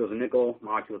 molecules of nickel,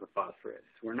 molecules of phosphorus.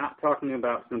 We're not talking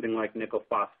about something like nickel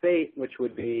phosphate, which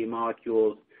would be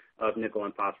molecules of nickel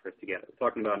and phosphorus together. We're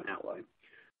talking about an alloy.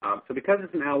 So because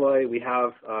it's an alloy, we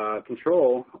have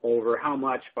control over how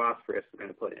much phosphorus we're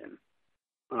going to put in.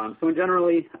 So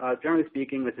generally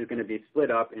speaking, this is going to be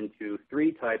split up into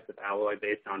 3 types of alloy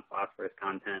based on phosphorus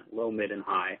content, low, mid, and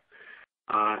high.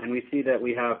 And we see that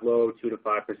we have low 2 to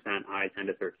 5%, high 10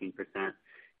 to 13%.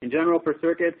 In general, for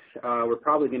circuits, we're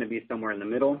probably going to be somewhere in the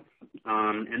middle.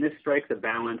 And this strikes a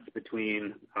balance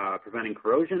between preventing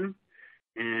corrosion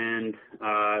and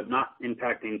not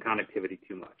impacting conductivity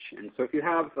too much. And so if you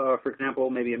have, for example,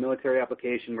 maybe a military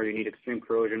application where you need extreme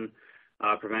corrosion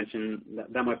prevention,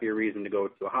 that might be a reason to go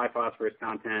to a high phosphorus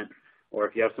content. Or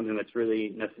if you have something that's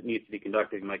really needs to be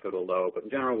conductive, you might go to a low. But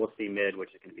in general, we'll see mid, which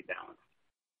is going to be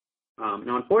balanced.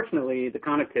 Now, unfortunately, the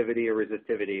conductivity or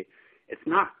resistivity, it's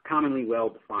not commonly well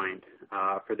defined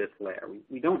for this layer.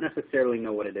 We don't necessarily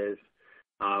know what it is.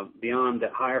 Beyond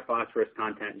that, higher phosphorus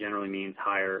content generally means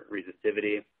higher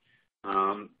resistivity.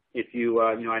 If you,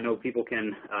 I know people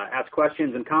can ask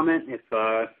questions and comment. If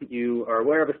you are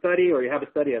aware of a study or you have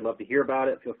a study, I'd love to hear about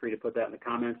it. Feel free to put that in the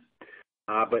comments.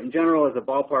 But in general, as a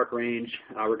ballpark range,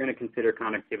 we're going to consider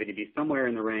conductivity to be somewhere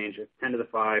in the range of 10 to the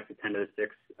 5 to 10 to the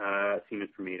 6 Siemens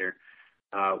per meter,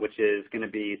 which is going to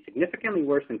be significantly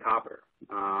worse than copper.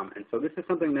 And so this is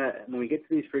something that when we get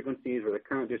to these frequencies where the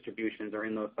current distributions are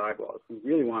in those sidewalls, we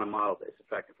really want to model this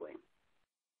effectively.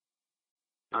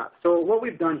 So what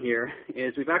we've done here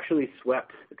is we've actually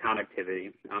swept the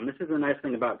conductivity. This is the nice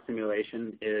thing about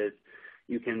simulation is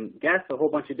you can guess a whole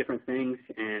bunch of different things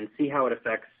and see how it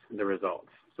affects the results.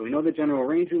 So we know the general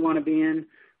range we want to be in.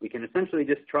 We can essentially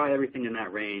just try everything in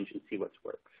that range and see what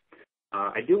works.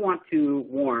 I do want to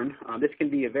warn, this can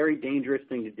be a very dangerous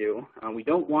thing to do. We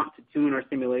don't want to tune our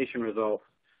simulation results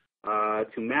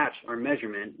to match our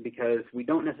measurement because we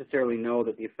don't necessarily know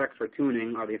that the effects we're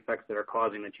tuning are the effects that are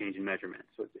causing the change in measurement.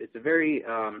 So it's a very,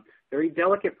 very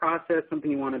delicate process, something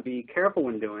you want to be careful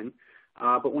when doing.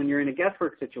 But when you're in a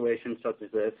guesswork situation such as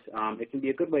this, it can be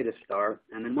a good way to start.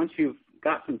 And then once you've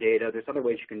got some data, there's other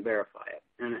ways you can verify it.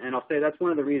 And I'll say that's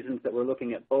one of the reasons that we're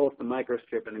looking at both the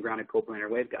microstrip and the grounded coplanar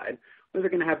waveguide, where they're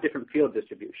going to have different field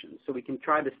distributions. So we can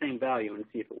try the same value and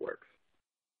see if it works.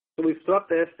 So we've swept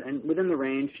this, and within the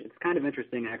range, it's kind of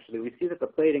interesting actually. We see that the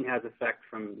plating has effect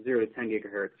from 0 to 10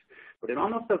 gigahertz, but it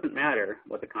almost doesn't matter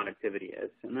what the conductivity is.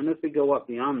 And then as we go up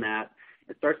beyond that,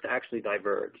 it starts to actually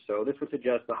diverge. So this would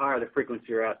suggest the higher the frequency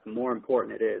you're at, the more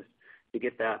important it is to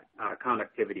get that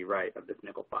conductivity right of this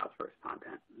nickel phosphorus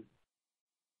content.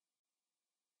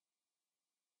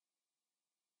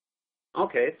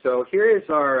 Okay, so here is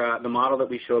our the model that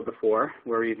we showed before,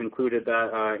 where we've included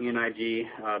that ENIG,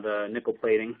 the nickel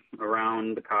plating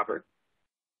around the copper.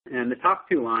 And the top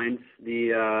 2 lines,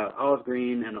 the olive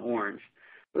green and the orange,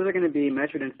 those are going to be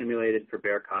measured and simulated for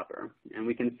bare copper. And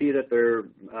we can see that they're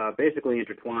basically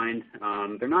intertwined.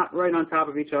 They're not right on top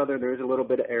of each other. There's a little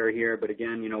bit of error here, but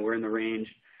again, we're in the range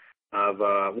of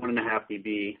 1.5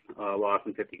 dB loss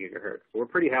and 50 gigahertz. So we're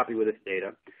pretty happy with this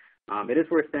data. It is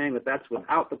worth saying that that's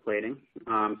without the plating.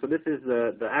 So this is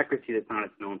the accuracy that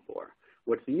Sonnet's known for.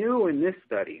 What's new in this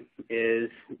study is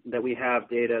that we have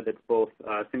data that's both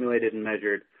simulated and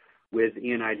measured with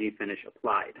ENIG finish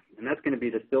applied. And that's going to be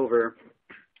the silver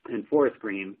and forest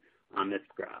green on this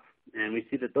graph. And we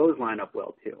see that those line up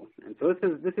well too. And so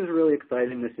this is really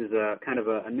exciting. This is a kind of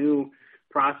a new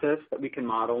process that we can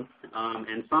model.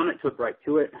 And Sonnet took right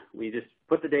to it. We just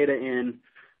put the data in,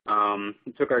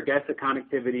 took our guess at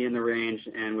conductivity in the range,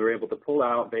 and we were able to pull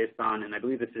out based on, and I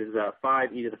believe this is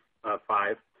 5e to the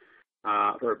 5,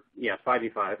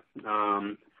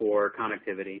 5e5 for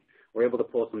conductivity. We're able to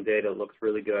pull some data that looks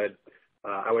really good.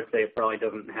 I would say it probably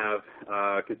doesn't have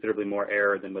considerably more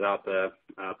error than without the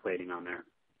plating on there.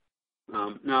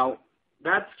 Now,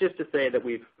 that's just to say that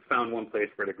we've found one place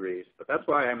where it agrees, but that's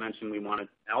why I mentioned we want to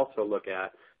also look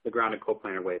at the grounded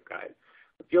coplanar waveguide.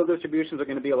 The field distributions are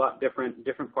going to be a lot different.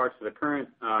 Different parts of the current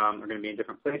are going to be in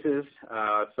different places.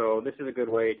 So this is a good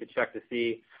way to check to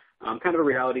see kind of a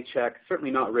reality check,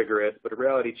 certainly not rigorous, but a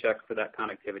reality check for that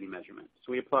conductivity measurement.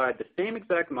 So we applied the same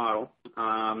exact model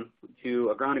to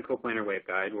a grounded coplanar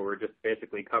waveguide where we're just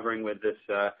basically covering with this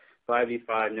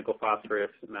 5E5 nickel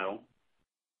phosphorus metal.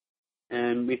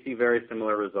 And we see very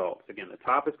similar results. Again, the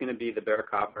top is going to be the bare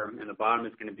copper, and the bottom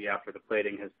is going to be after the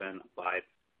plating has been applied.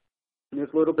 And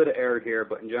there's a little bit of error here,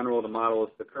 but in general,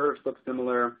 the curves look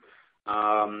similar.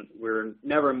 We're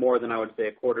never more than, I would say,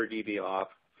 a quarter dB off.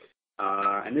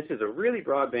 And this is a really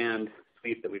broadband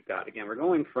sweep that we've got. Again, we're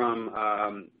going from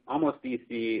almost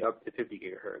DC up to 50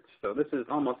 gigahertz. So this is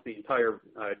almost the entire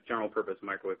general purpose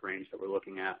microwave range that we're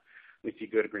looking at. We see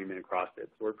good agreement across it.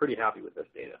 So we're pretty happy with this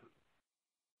data.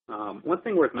 One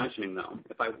thing worth mentioning, though,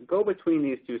 if I go between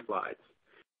these two slides,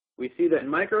 we see that in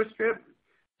microstrip,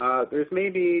 there's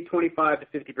maybe 25 to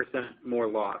 50% more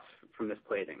loss from this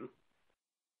plating.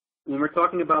 When we're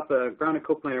talking about the grounded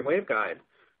coplanar waveguide,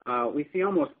 we see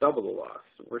almost double the loss.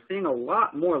 We're seeing a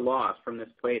lot more loss from this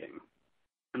plating.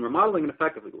 And we're modeling it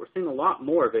effectively. We're seeing a lot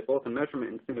more of it both in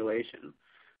measurement and simulation.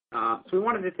 So we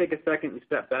wanted to take a second and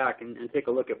step back and take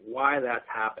a look at why that's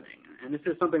happening. And this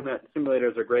is something that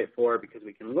simulators are great for because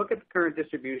we can look at the current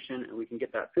distribution and we can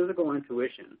get that physical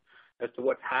intuition as to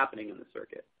what's happening in the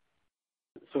circuit.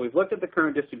 So we've looked at the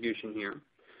current distribution here.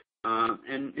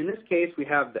 And in this case, we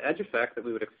have the edge effect that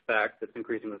we would expect that's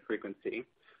increasing with frequency.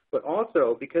 But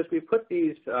also, because we put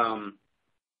these ground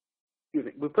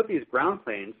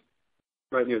planes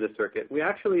right near the circuit, we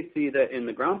actually see that in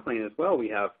the ground plane as well, we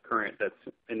have current that's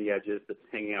in the edges that's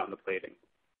hanging out in the plating.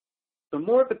 So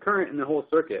more of the current in the whole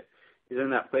circuit is in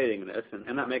that plating in this,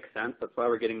 and that makes sense. That's why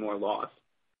we're getting more loss.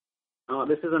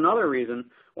 This is another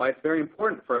reason why it's very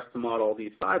important for us to model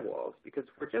these sidewalls, because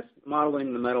if we're just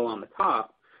modeling the metal on the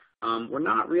top, we're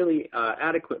not really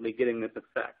adequately getting this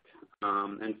effect.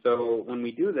 And so when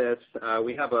we do this,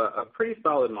 we have a pretty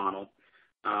solid model.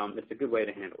 It's a good way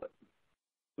to handle it.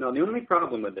 Now, the only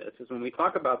problem with this is when we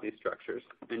talk about these structures,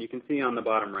 and you can see on the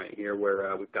bottom right here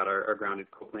where we've got our grounded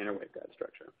coplanar waveguide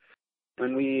structure.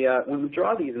 When we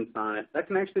draw these in Sonnet, that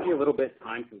can actually be a little bit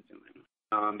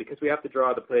time-consuming because we have to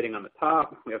draw the plating on the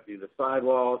top, we have to do the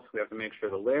sidewalls, we have to make sure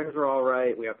the layers are all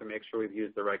right, we have to make sure we've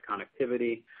used the right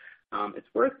connectivity. It's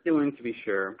worth doing to be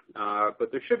sure,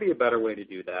 but there should be a better way to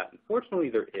do that. Unfortunately,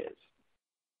 there is.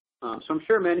 So I'm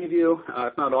sure many of you,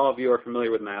 if not all of you, are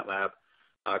familiar with MATLAB.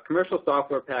 Commercial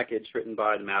software package written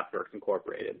by the MathWorks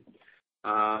Incorporated.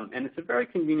 And it's a very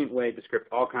convenient way to script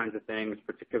all kinds of things,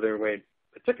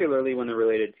 particularly when they're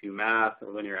related to math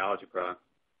or linear algebra.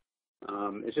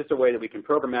 It's just a way that we can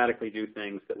programmatically do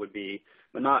things that would be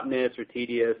monotonous or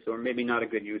tedious or maybe not a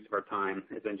good use of our time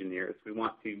as engineers. We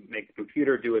want to make the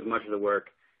computer do as much of the work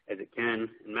as it can,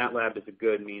 and MATLAB is a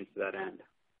good means to that end.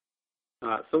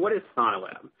 So what is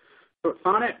SonnetLab? So at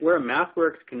Sonnet, we're a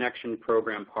MathWorks connection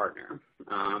program partner.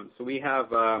 So we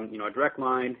have a direct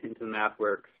line into the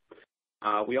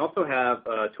MathWorks. We also have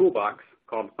a toolbox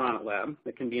called SonnetLab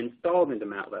that can be installed into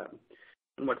MATLAB.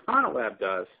 And what SonnetLab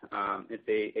does, it's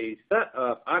a set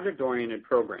of object-oriented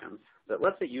programs that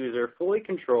lets the user fully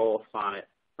control Sonnet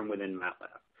from within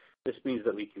MATLAB. This means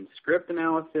that we can script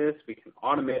analysis, we can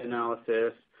automate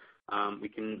analysis, we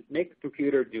can make the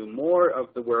computer do more of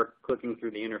the work clicking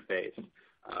through the interface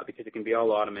because it can be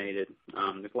all automated.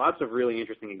 There's lots of really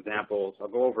interesting examples. I'll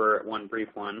go over one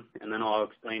brief one, and then I'll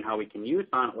explain how we can use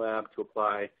SonnetLab to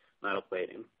apply metal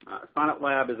plating.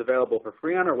 SonnetLab is available for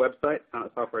free on our website,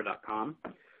 sonnetsoftware.com,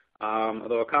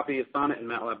 although a copy of Sonnet and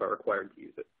MATLAB are required to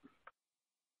use it.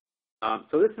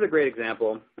 So this is a great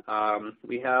example.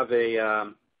 We have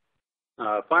a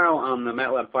file on the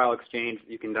MATLAB file exchange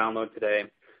that you can download today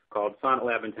called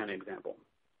SonnetLab Antenna Example.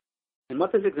 And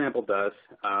what this example does,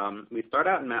 we start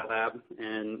out in MATLAB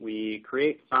and we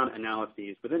create Sonnet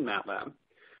analyses within MATLAB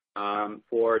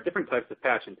for different types of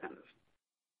patch antennas.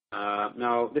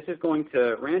 Now, this is going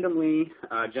to randomly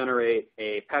generate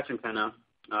a patch antenna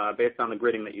based on the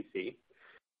gridding that you see.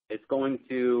 It's going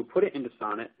to put it into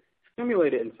Sonnet,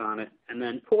 simulate it in Sonnet, and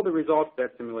then pull the results of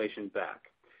that simulation back.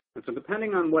 And so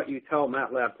depending on what you tell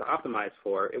MATLAB to optimize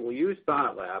for, it will use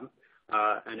SonnetLab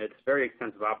and its very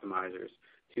extensive optimizers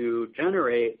to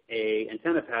generate an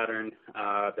antenna pattern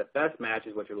that best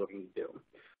matches what you're looking to do.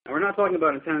 Now, we're not talking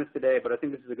about antennas today, but I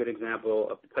think this is a good example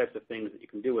of the types of things that you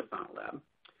can do with SonnetLab.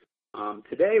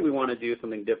 Today, we want to do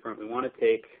something different. We want to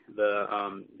take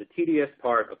the tedious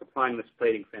part of applying this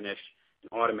plating finish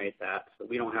and automate that so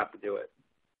we don't have to do it.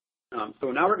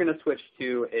 So now we're going to switch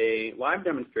to a live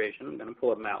demonstration. I'm going to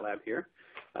pull up MATLAB here.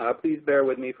 Please bear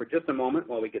with me for just a moment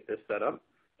while we get this set up.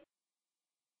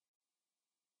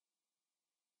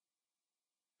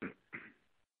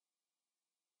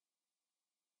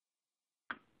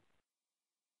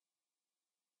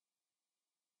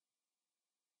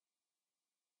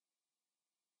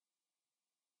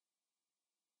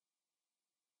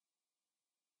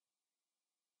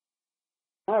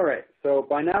 All right, so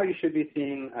by now you should be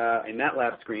seeing a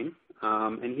MATLAB screen.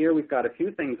 And here we've got a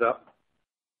few things up.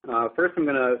 First, I'm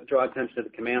going to draw attention to the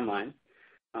command line.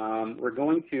 We're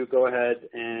going to go ahead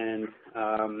and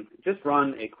just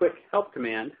run a quick help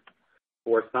command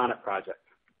for Sonnet project.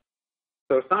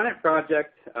 So Sonnet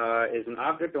project is an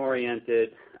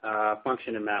object-oriented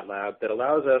function in MATLAB that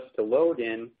allows us to load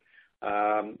in,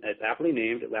 it's aptly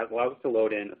named, it allows us to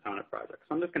load in a Sonnet project.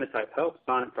 So I'm just going to type help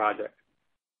Sonnet project.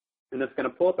 And it's going to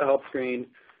pull up a help screen,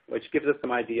 which gives us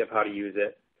some idea of how to use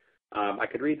it. I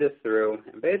could read this through,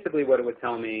 and basically what it would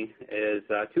tell me is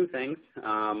two things.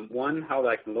 One, how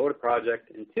I can load a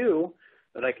project, and two,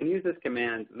 that I can use this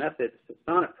command methods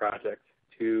Sonnet project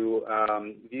to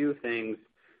view things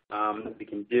that we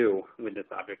can do with this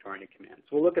object-oriented command.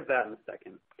 So we'll look at that in a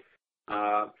second.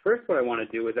 First, what I want to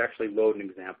do is actually load an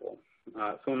example.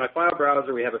 So in my file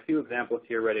browser, we have a few examples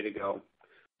here ready to go.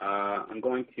 I'm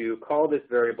going to call this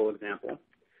variable example,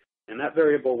 and that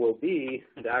variable will be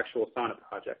the actual Sonnet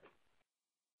project.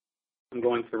 I'm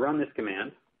going to run this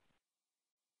command,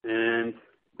 and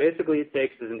basically it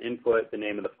takes as an input the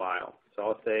name of the file. So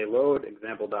I'll say load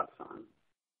example.son.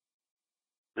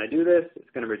 When I do this, it's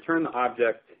going to return the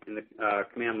object in the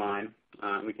command line.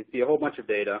 We can see a whole bunch of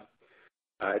data.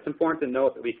 It's important to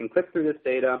note that we can click through this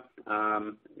data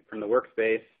from the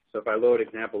workspace. So if I load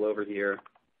example over here,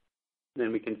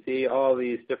 then we can see all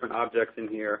these different objects in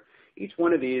here. Each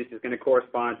one of these is going to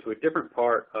correspond to a different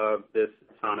part of this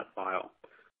Sonnet file.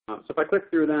 So if I click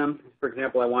through them, for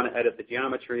example, I want to edit the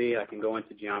geometry, I can go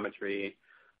into geometry.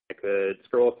 I could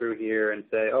scroll through here and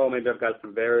say, oh, maybe I've got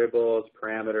some variables,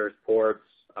 parameters, ports,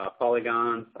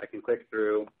 polygons. I can click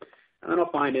through, and then I'll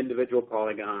find individual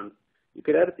polygons. You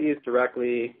could edit these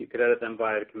directly. You could edit them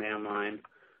via the command line.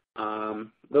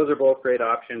 Those are both great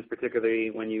options, particularly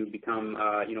when you become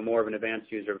more of an advanced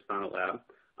user of Sonnet Lab.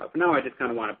 For now, I just kind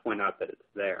of want to point out that it's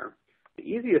there. The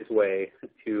easiest way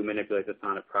to manipulate the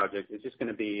Sonnet project is just going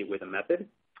to be with a method.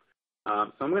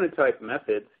 So I'm going to type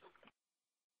methods.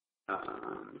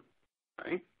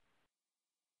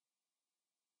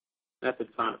 Method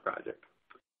Sonnet project.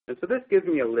 And so this gives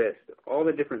me a list of all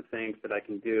the different things that I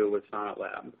can do with Sonnet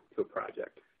Lab to a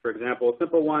project. For example,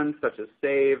 simple ones such as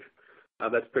save.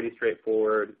 That's pretty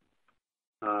straightforward.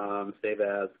 Save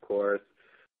as, of course.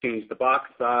 Change the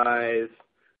box size.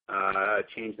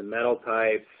 Change the metal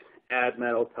types. Add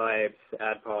metal types.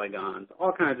 Add polygons.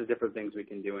 All kinds of different things we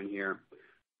can do in here.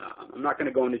 I'm not going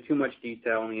to go into too much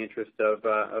detail in the interest of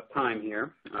time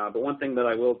here. But one thing that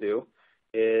I will do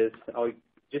is I'll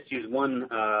just use one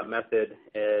method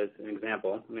as an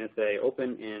example. I'm going to say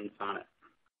open in Sonnet.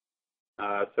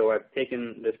 So I've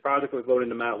taken this project was loaded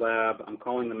into MATLAB. I'm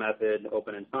calling the method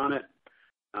open in Sonnet.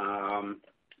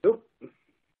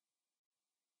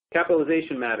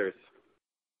 Capitalization matters.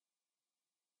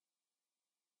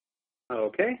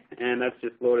 Okay, and that's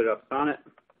just loaded up Sonnet.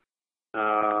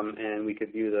 And we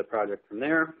could view the project from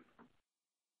there.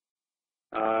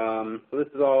 So this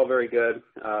is all very good.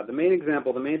 The main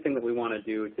thing that we want to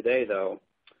do today, though,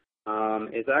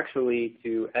 is actually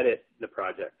to edit the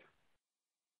project.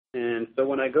 And so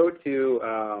when I go to,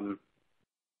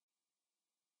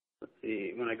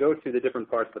 when I go to the different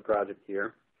parts of the project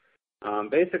here,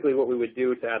 basically what we would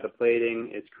do to add the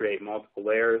plating is create multiple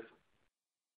layers.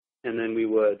 And then we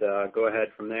would go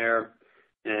ahead from there.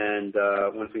 And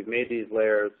once we've made these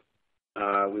layers,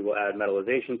 we will add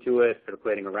metallization to it for the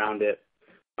plating around it.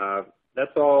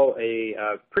 That's all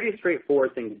a pretty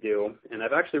straightforward thing to do, and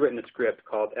I've actually written a script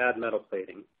called add metal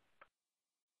plating.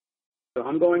 So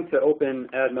I'm going to open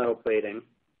add metal plating,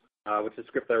 which is a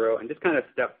script I wrote, and just kind of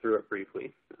step through it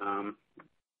briefly. I'm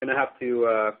going to have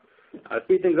to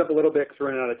speed things up a little bit because we're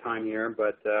running out of time here,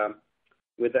 but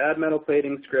with the add metal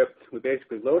plating script, we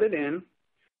basically load it in.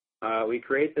 We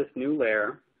create this new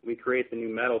layer. We create the new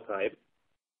metal type.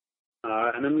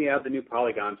 And then we add the new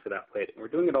polygons for that plating. We're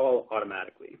doing it all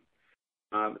automatically.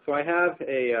 So I have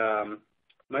a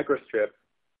microstrip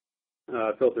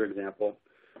filter example.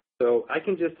 So I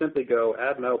can just simply go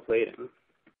add metal plating,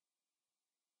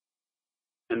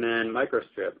 and then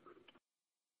microstrip.son.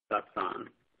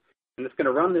 And it's going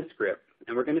to run this script.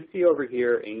 And we're going to see over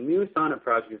here a new Sonnet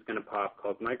project is going to pop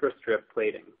called microstrip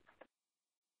plating.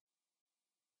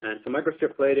 And so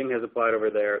microstrip plating has applied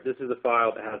over there. This is a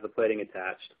file that has the plating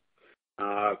attached.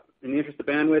 In the interest of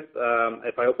bandwidth,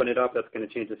 if I open it up, that's going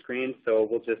to change the screen, so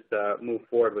we'll just move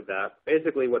forward with that.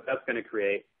 Basically, what that's going to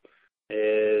create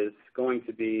is going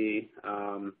to be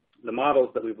the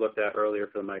models that we've looked at earlier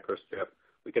for the microstrip.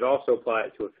 We could also apply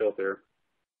it to a filter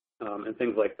and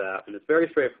things like that. And it's very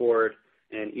straightforward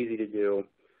and easy to do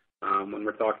when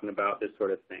we're talking about this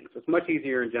sort of thing. So it's much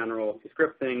easier in general to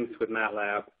script things with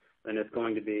MATLAB than it's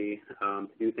going to be to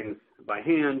do things by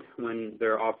hand when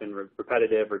they're often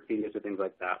repetitive or tedious or things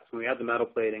like that. So when we add the metal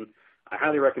plating, I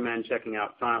highly recommend checking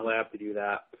out Sonnet Lab to do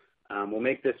that. We'll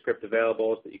make this script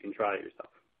available so that you can try it yourself.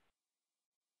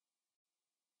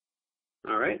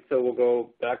 All right, so we'll go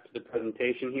back to the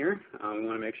presentation here. We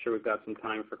want to make sure we've got some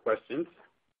time for questions.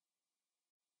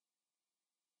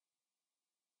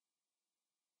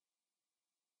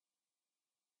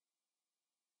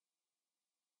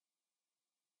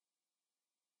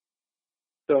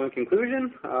 So in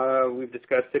conclusion, we've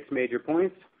discussed 6 major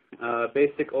points.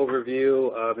 Basic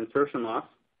overview of insertion loss,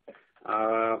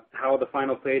 how the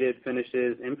final plated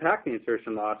finishes impact the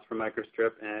insertion loss for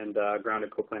microstrip and grounded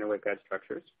coplanar waveguide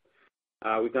structures.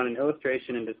 We've done an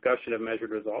illustration and discussion of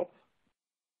measured results.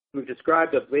 We've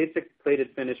described a basic plated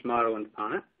finish model in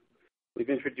Sonnet. We've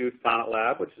introduced Sonnet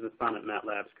Lab, which is a Sonnet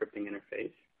MATLAB scripting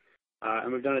interface.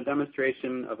 And we've done a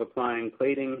demonstration of applying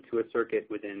plating to a circuit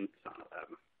within Sonnet Lab.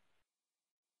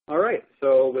 All right,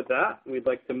 so with that, we'd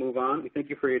like to move on. We thank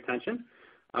you for your attention,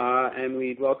 and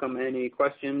we'd welcome any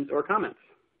questions or comments.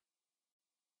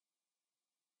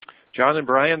 John and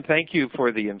Brian, thank you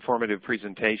for the informative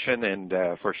presentation and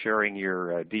for sharing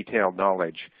your detailed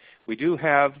knowledge. We do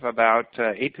have about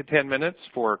 8 to 10 minutes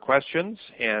for questions,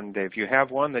 and if you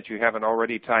have one that you haven't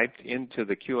already typed into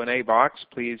the Q&A box,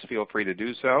 please feel free to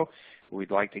do so. We'd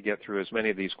like to get through as many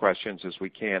of these questions as we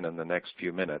can in the next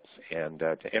few minutes. And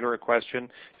to enter a question,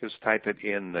 just type it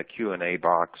in the Q&A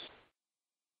box.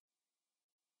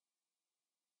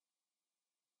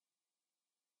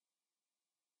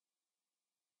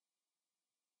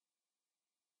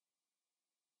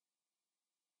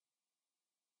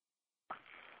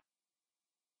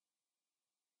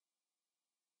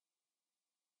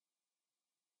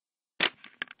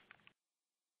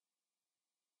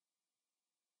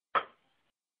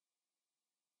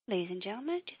 Ladies and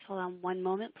gentlemen, just hold on one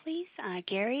moment, please.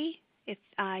 Gary, if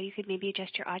you could maybe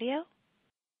adjust your audio.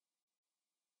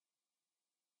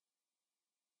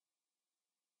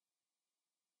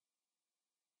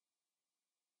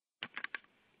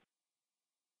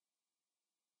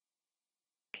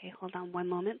 Okay, hold on one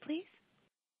moment, please.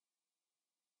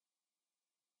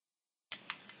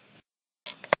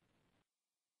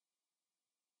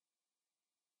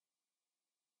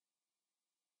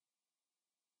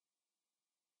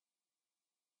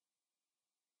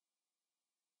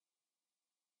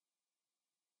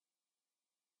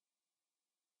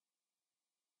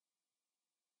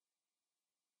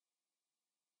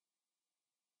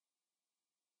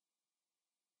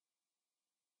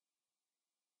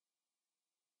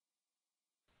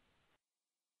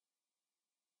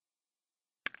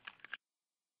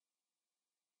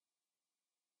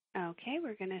 Okay,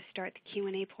 we're going to start the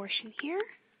Q&A portion here.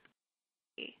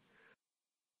 Okay.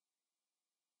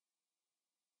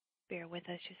 Bear with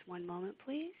us just one moment,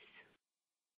 please.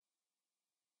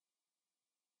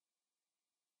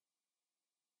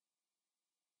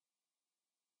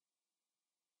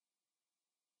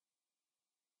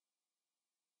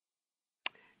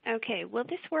 Okay, will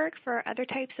this work for other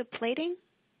types of plating?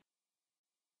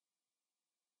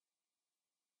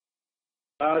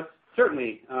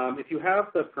 Certainly. If you have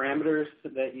the parameters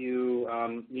that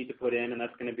you need to put in, and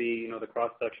that's going to be, the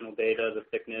cross-sectional data, the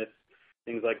thickness,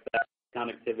 things like that,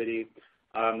 connectivity.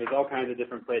 There's all kinds of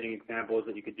different plating examples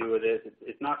that you could do with this.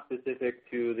 It's not specific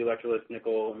to the electrolytic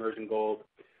nickel immersion gold,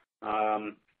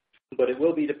 but it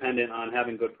will be dependent on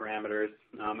having good parameters.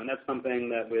 And that's something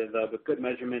that with good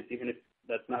measurements, even if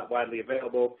that's not widely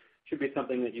available, should be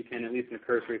something that you can, at least in a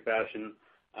cursory fashion,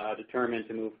 determine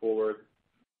to move forward.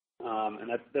 And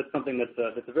that's something that's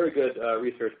a very good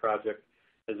research project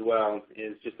as well,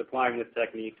 is just applying this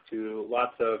technique to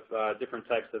lots of different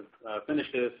types of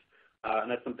finishes,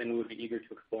 and that's something we would be eager to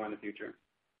explore in the future.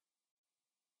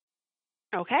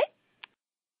 Okay.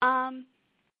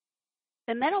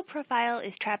 The metal profile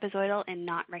is trapezoidal and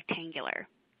not rectangular.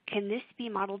 Can this be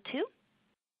modeled too?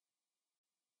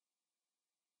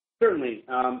 Certainly.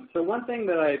 So one thing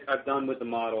that I've done with the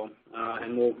model,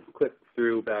 and we'll click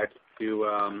through back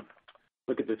to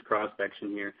look at this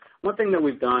cross-section here. One thing that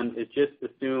we've done is just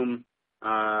assume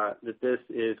that this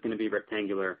is going to be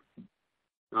rectangular.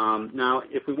 Now,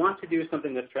 if we want to do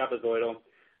something that's trapezoidal,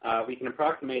 we can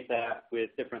approximate that with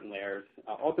different layers.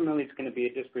 Ultimately, it's going to be a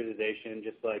discretization,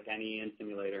 just like any in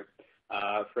simulator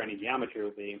for any geometry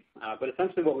would be. But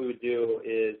essentially what we would do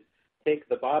is take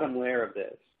the bottom layer of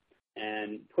this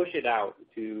and push it out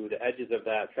to the edges of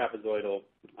that trapezoidal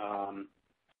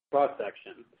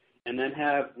cross-section, and then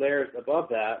have layers above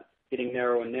that getting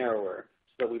narrower and narrower,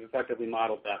 so that we've effectively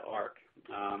modeled that arc.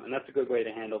 And that's a good way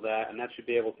to handle that, and that should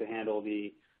be able to handle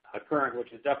the current,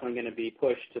 which is definitely going to be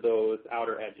pushed to those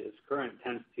outer edges. Current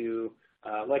tends to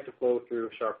like to flow through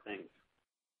sharp things.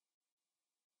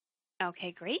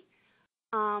 Okay, great.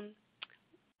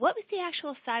 What was the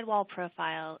actual sidewall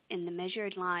profile in the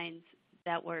measured lines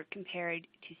that were compared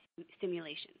to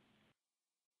simulation?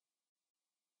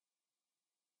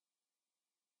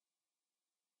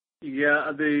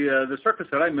 Yeah, the surface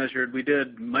that I measured, we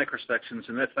did microsections,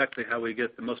 and that's actually how we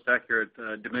get the most accurate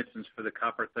dimensions for the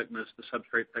copper thickness, the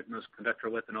substrate thickness, conductor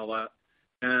width, and all that.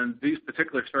 And these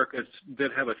particular circuits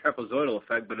did have a trapezoidal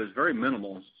effect, but it was very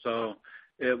minimal. So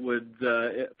it would,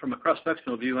 from a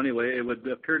cross-sectional view anyway, it would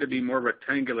appear to be more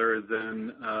rectangular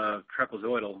than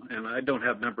trapezoidal. And I don't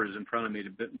have numbers in front of me,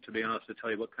 to be honest, to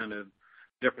tell you what kind of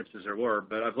differences there were.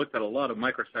 But I've looked at a lot of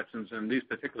microsections, and these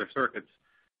particular circuits,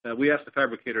 we asked the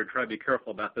fabricator to try to be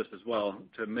careful about this as well,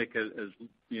 to make it as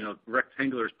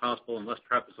rectangular as possible and less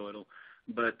trapezoidal.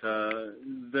 But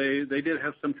they did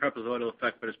have some trapezoidal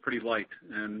effect, but it's pretty light,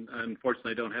 and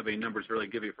unfortunately, I don't have any numbers to really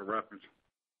give you for reference.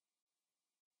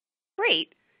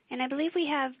 Great. And I believe we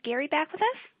have Gary back with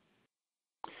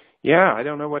us. Yeah, I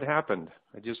don't know what happened.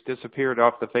 I just disappeared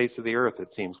off the face of the earth, it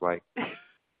seems like.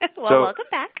 Well, welcome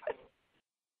back.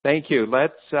 Thank you.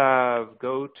 Let's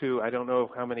go to, I don't know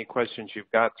how many questions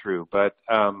you've got through, but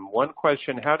one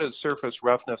question, how does surface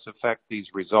roughness affect these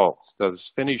results? Does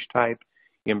finish type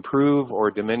improve or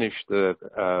diminish the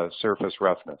surface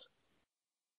roughness?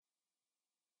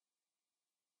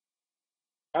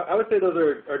 I would say those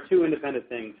are two independent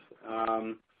things.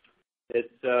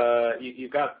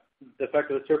 You've got the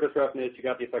effect of the surface roughness, you've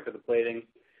got the effect of the plating.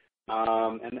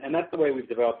 And that's the way we've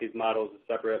developed these models as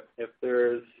separate. If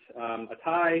there's a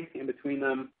tie in between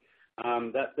them,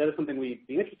 that is something we'd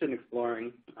be interested in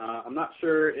exploring. I'm not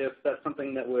sure if that's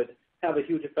something that would have a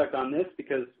huge effect on this,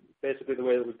 because basically the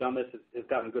way that we've done this has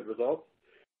gotten good results.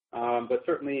 But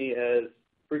certainly as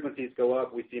frequencies go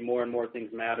up, we see more and more things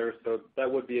matter, so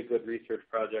that would be a good research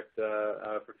project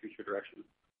for future direction.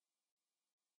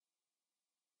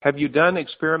 Have you done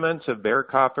experiments of bare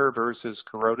copper versus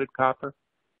corroded copper?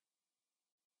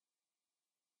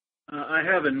 I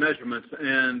have in measurements,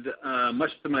 and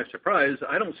much to my surprise,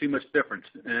 I don't see much difference.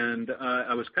 And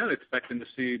I was kind of expecting to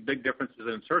see big differences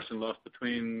in insertion loss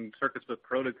between circuits with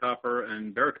corroded copper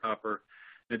and bare copper.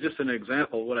 And just an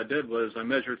example, what I did was I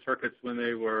measured circuits when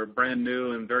they were brand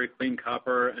new and very clean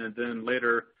copper, and then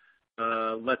later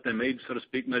let them age, so to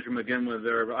speak, measure them again when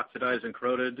they're oxidized and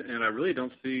corroded, and I really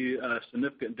don't see a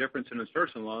significant difference in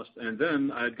insertion loss. And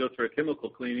then I'd go through a chemical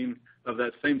cleaning of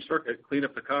that same circuit, clean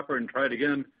up the copper, and try it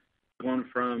again, going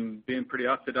from being pretty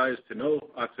oxidized to no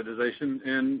oxidization,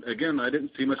 and again, I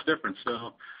didn't see much difference.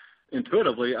 So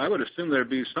intuitively, I would assume there'd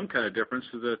be some kind of difference,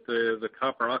 so that the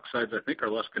copper oxides, I think,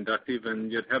 are less conductive,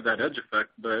 and you'd have that edge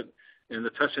effect. But in the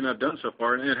testing I've done so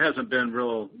far, and it hasn't been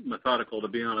real methodical, to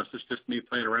be honest, it's just me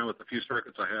playing around with the few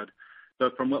circuits I had.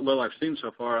 But from what little I've seen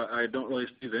so far, I don't really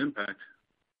see the impact.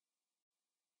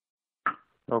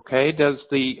 Okay, does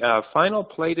the final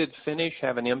plated finish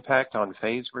have an impact on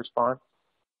phase response?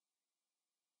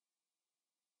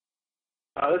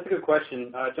 That's a good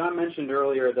question. John mentioned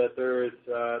earlier that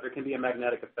there can be a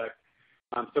magnetic effect.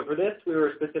 So for this, we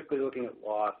were specifically looking at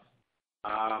loss.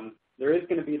 There is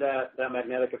going to be that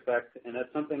magnetic effect, and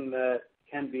that's something that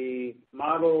can be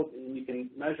modeled, and you can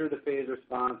measure the phase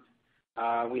response.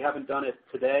 We haven't done it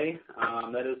today.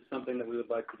 That is something that we would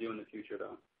like to do in the future,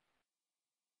 though.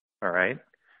 All right.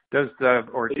 Did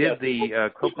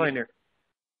the coplanar?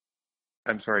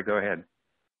 I'm sorry. Go ahead.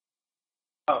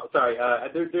 Oh, sorry.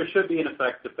 There should be an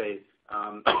effect to phase,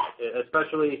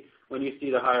 especially when you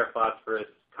see the higher phosphorus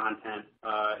content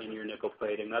in your nickel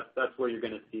plating. That's where you're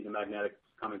going to see the magnetics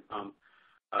coming from,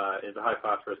 is the high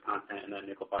phosphorus content in that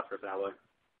nickel phosphorus alloy.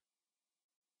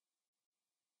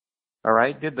 All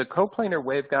right. Did the coplanar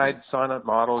waveguide Sonnet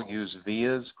model use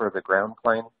vias for the ground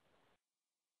plane?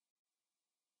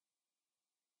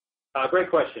 Great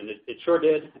question. It sure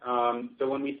did. So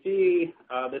when we see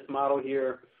this model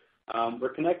here, we're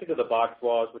connected to the box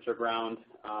walls, which are ground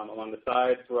along the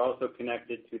sides. We're also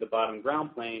connected to the bottom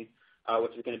ground plane,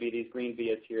 which is going to be these green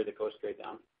vias here that go straight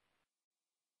down.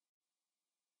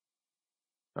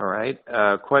 All right.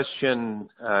 Question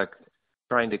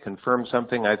trying to confirm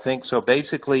something, I think. So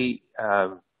basically,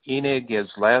 ENIG is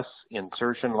less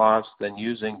insertion loss than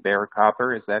using bare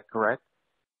copper. Is that correct?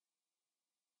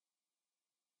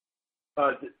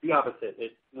 The opposite.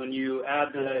 When you add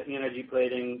the ENIG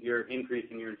plating, you're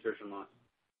increasing your insertion loss.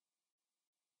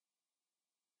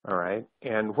 All right.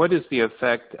 And what is the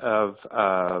effect of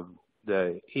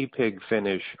the EPIG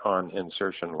finish on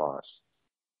insertion loss?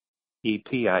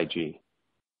 EPIG.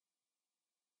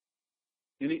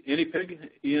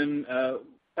 ENIG?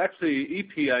 Actually,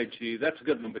 EPIG, that's a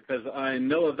good one because I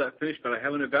know of that finish, but I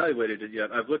haven't evaluated it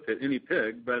yet. I've looked at any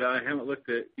pig, but I haven't looked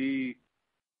at EPIG.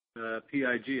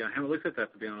 I haven't looked at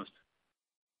that, to be honest.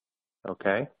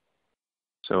 Okay.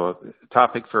 So a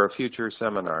topic for a future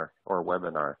seminar or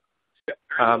webinar.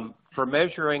 For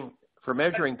measuring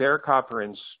bare copper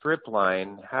in strip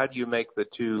line, how do you make the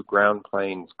two ground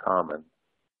planes common?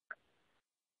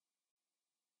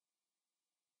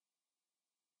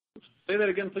 Say that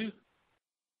again, please.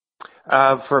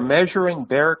 For measuring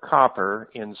bare copper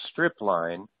in strip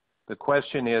line, the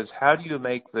question is, how do you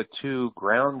make the two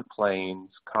ground planes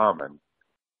common?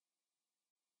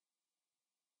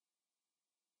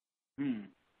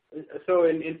 So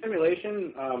in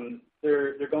simulation,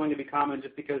 they're going to be common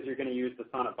just because you're going to use the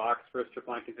Sonnet box for a strip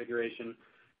line configuration.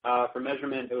 For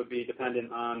measurement, it would be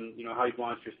dependent on how you've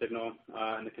launched your signal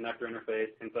and the connector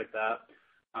interface, things like that.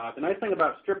 The nice thing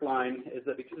about strip line is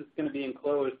that because it's going to be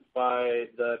enclosed by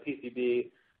the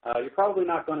PCB, you're probably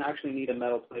not going to actually need a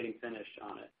metal plating finish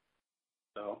on it.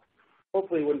 So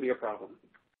hopefully it wouldn't be a problem.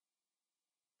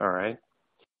 All right.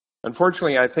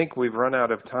 Unfortunately, I think we've run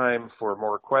out of time for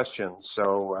more questions,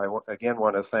 so I again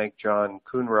want to thank John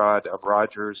Coonrod of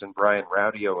Rogers and Brian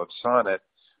Rautio of Sonnet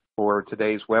for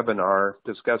today's webinar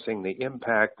discussing the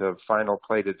impact of final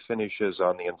plated finishes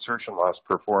on the insertion loss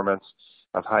performance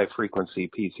of high-frequency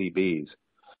PCBs.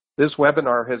 This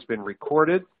webinar has been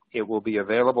recorded. It will be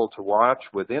available to watch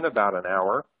within about an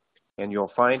hour, and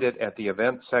you'll find it at the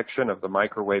events section of the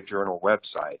Microwave Journal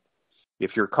website.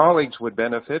 If your colleagues would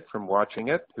benefit from watching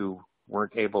it who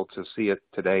weren't able to see it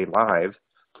today live,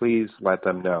 please let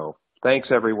them know. Thanks,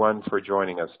 everyone, for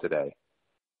joining us today.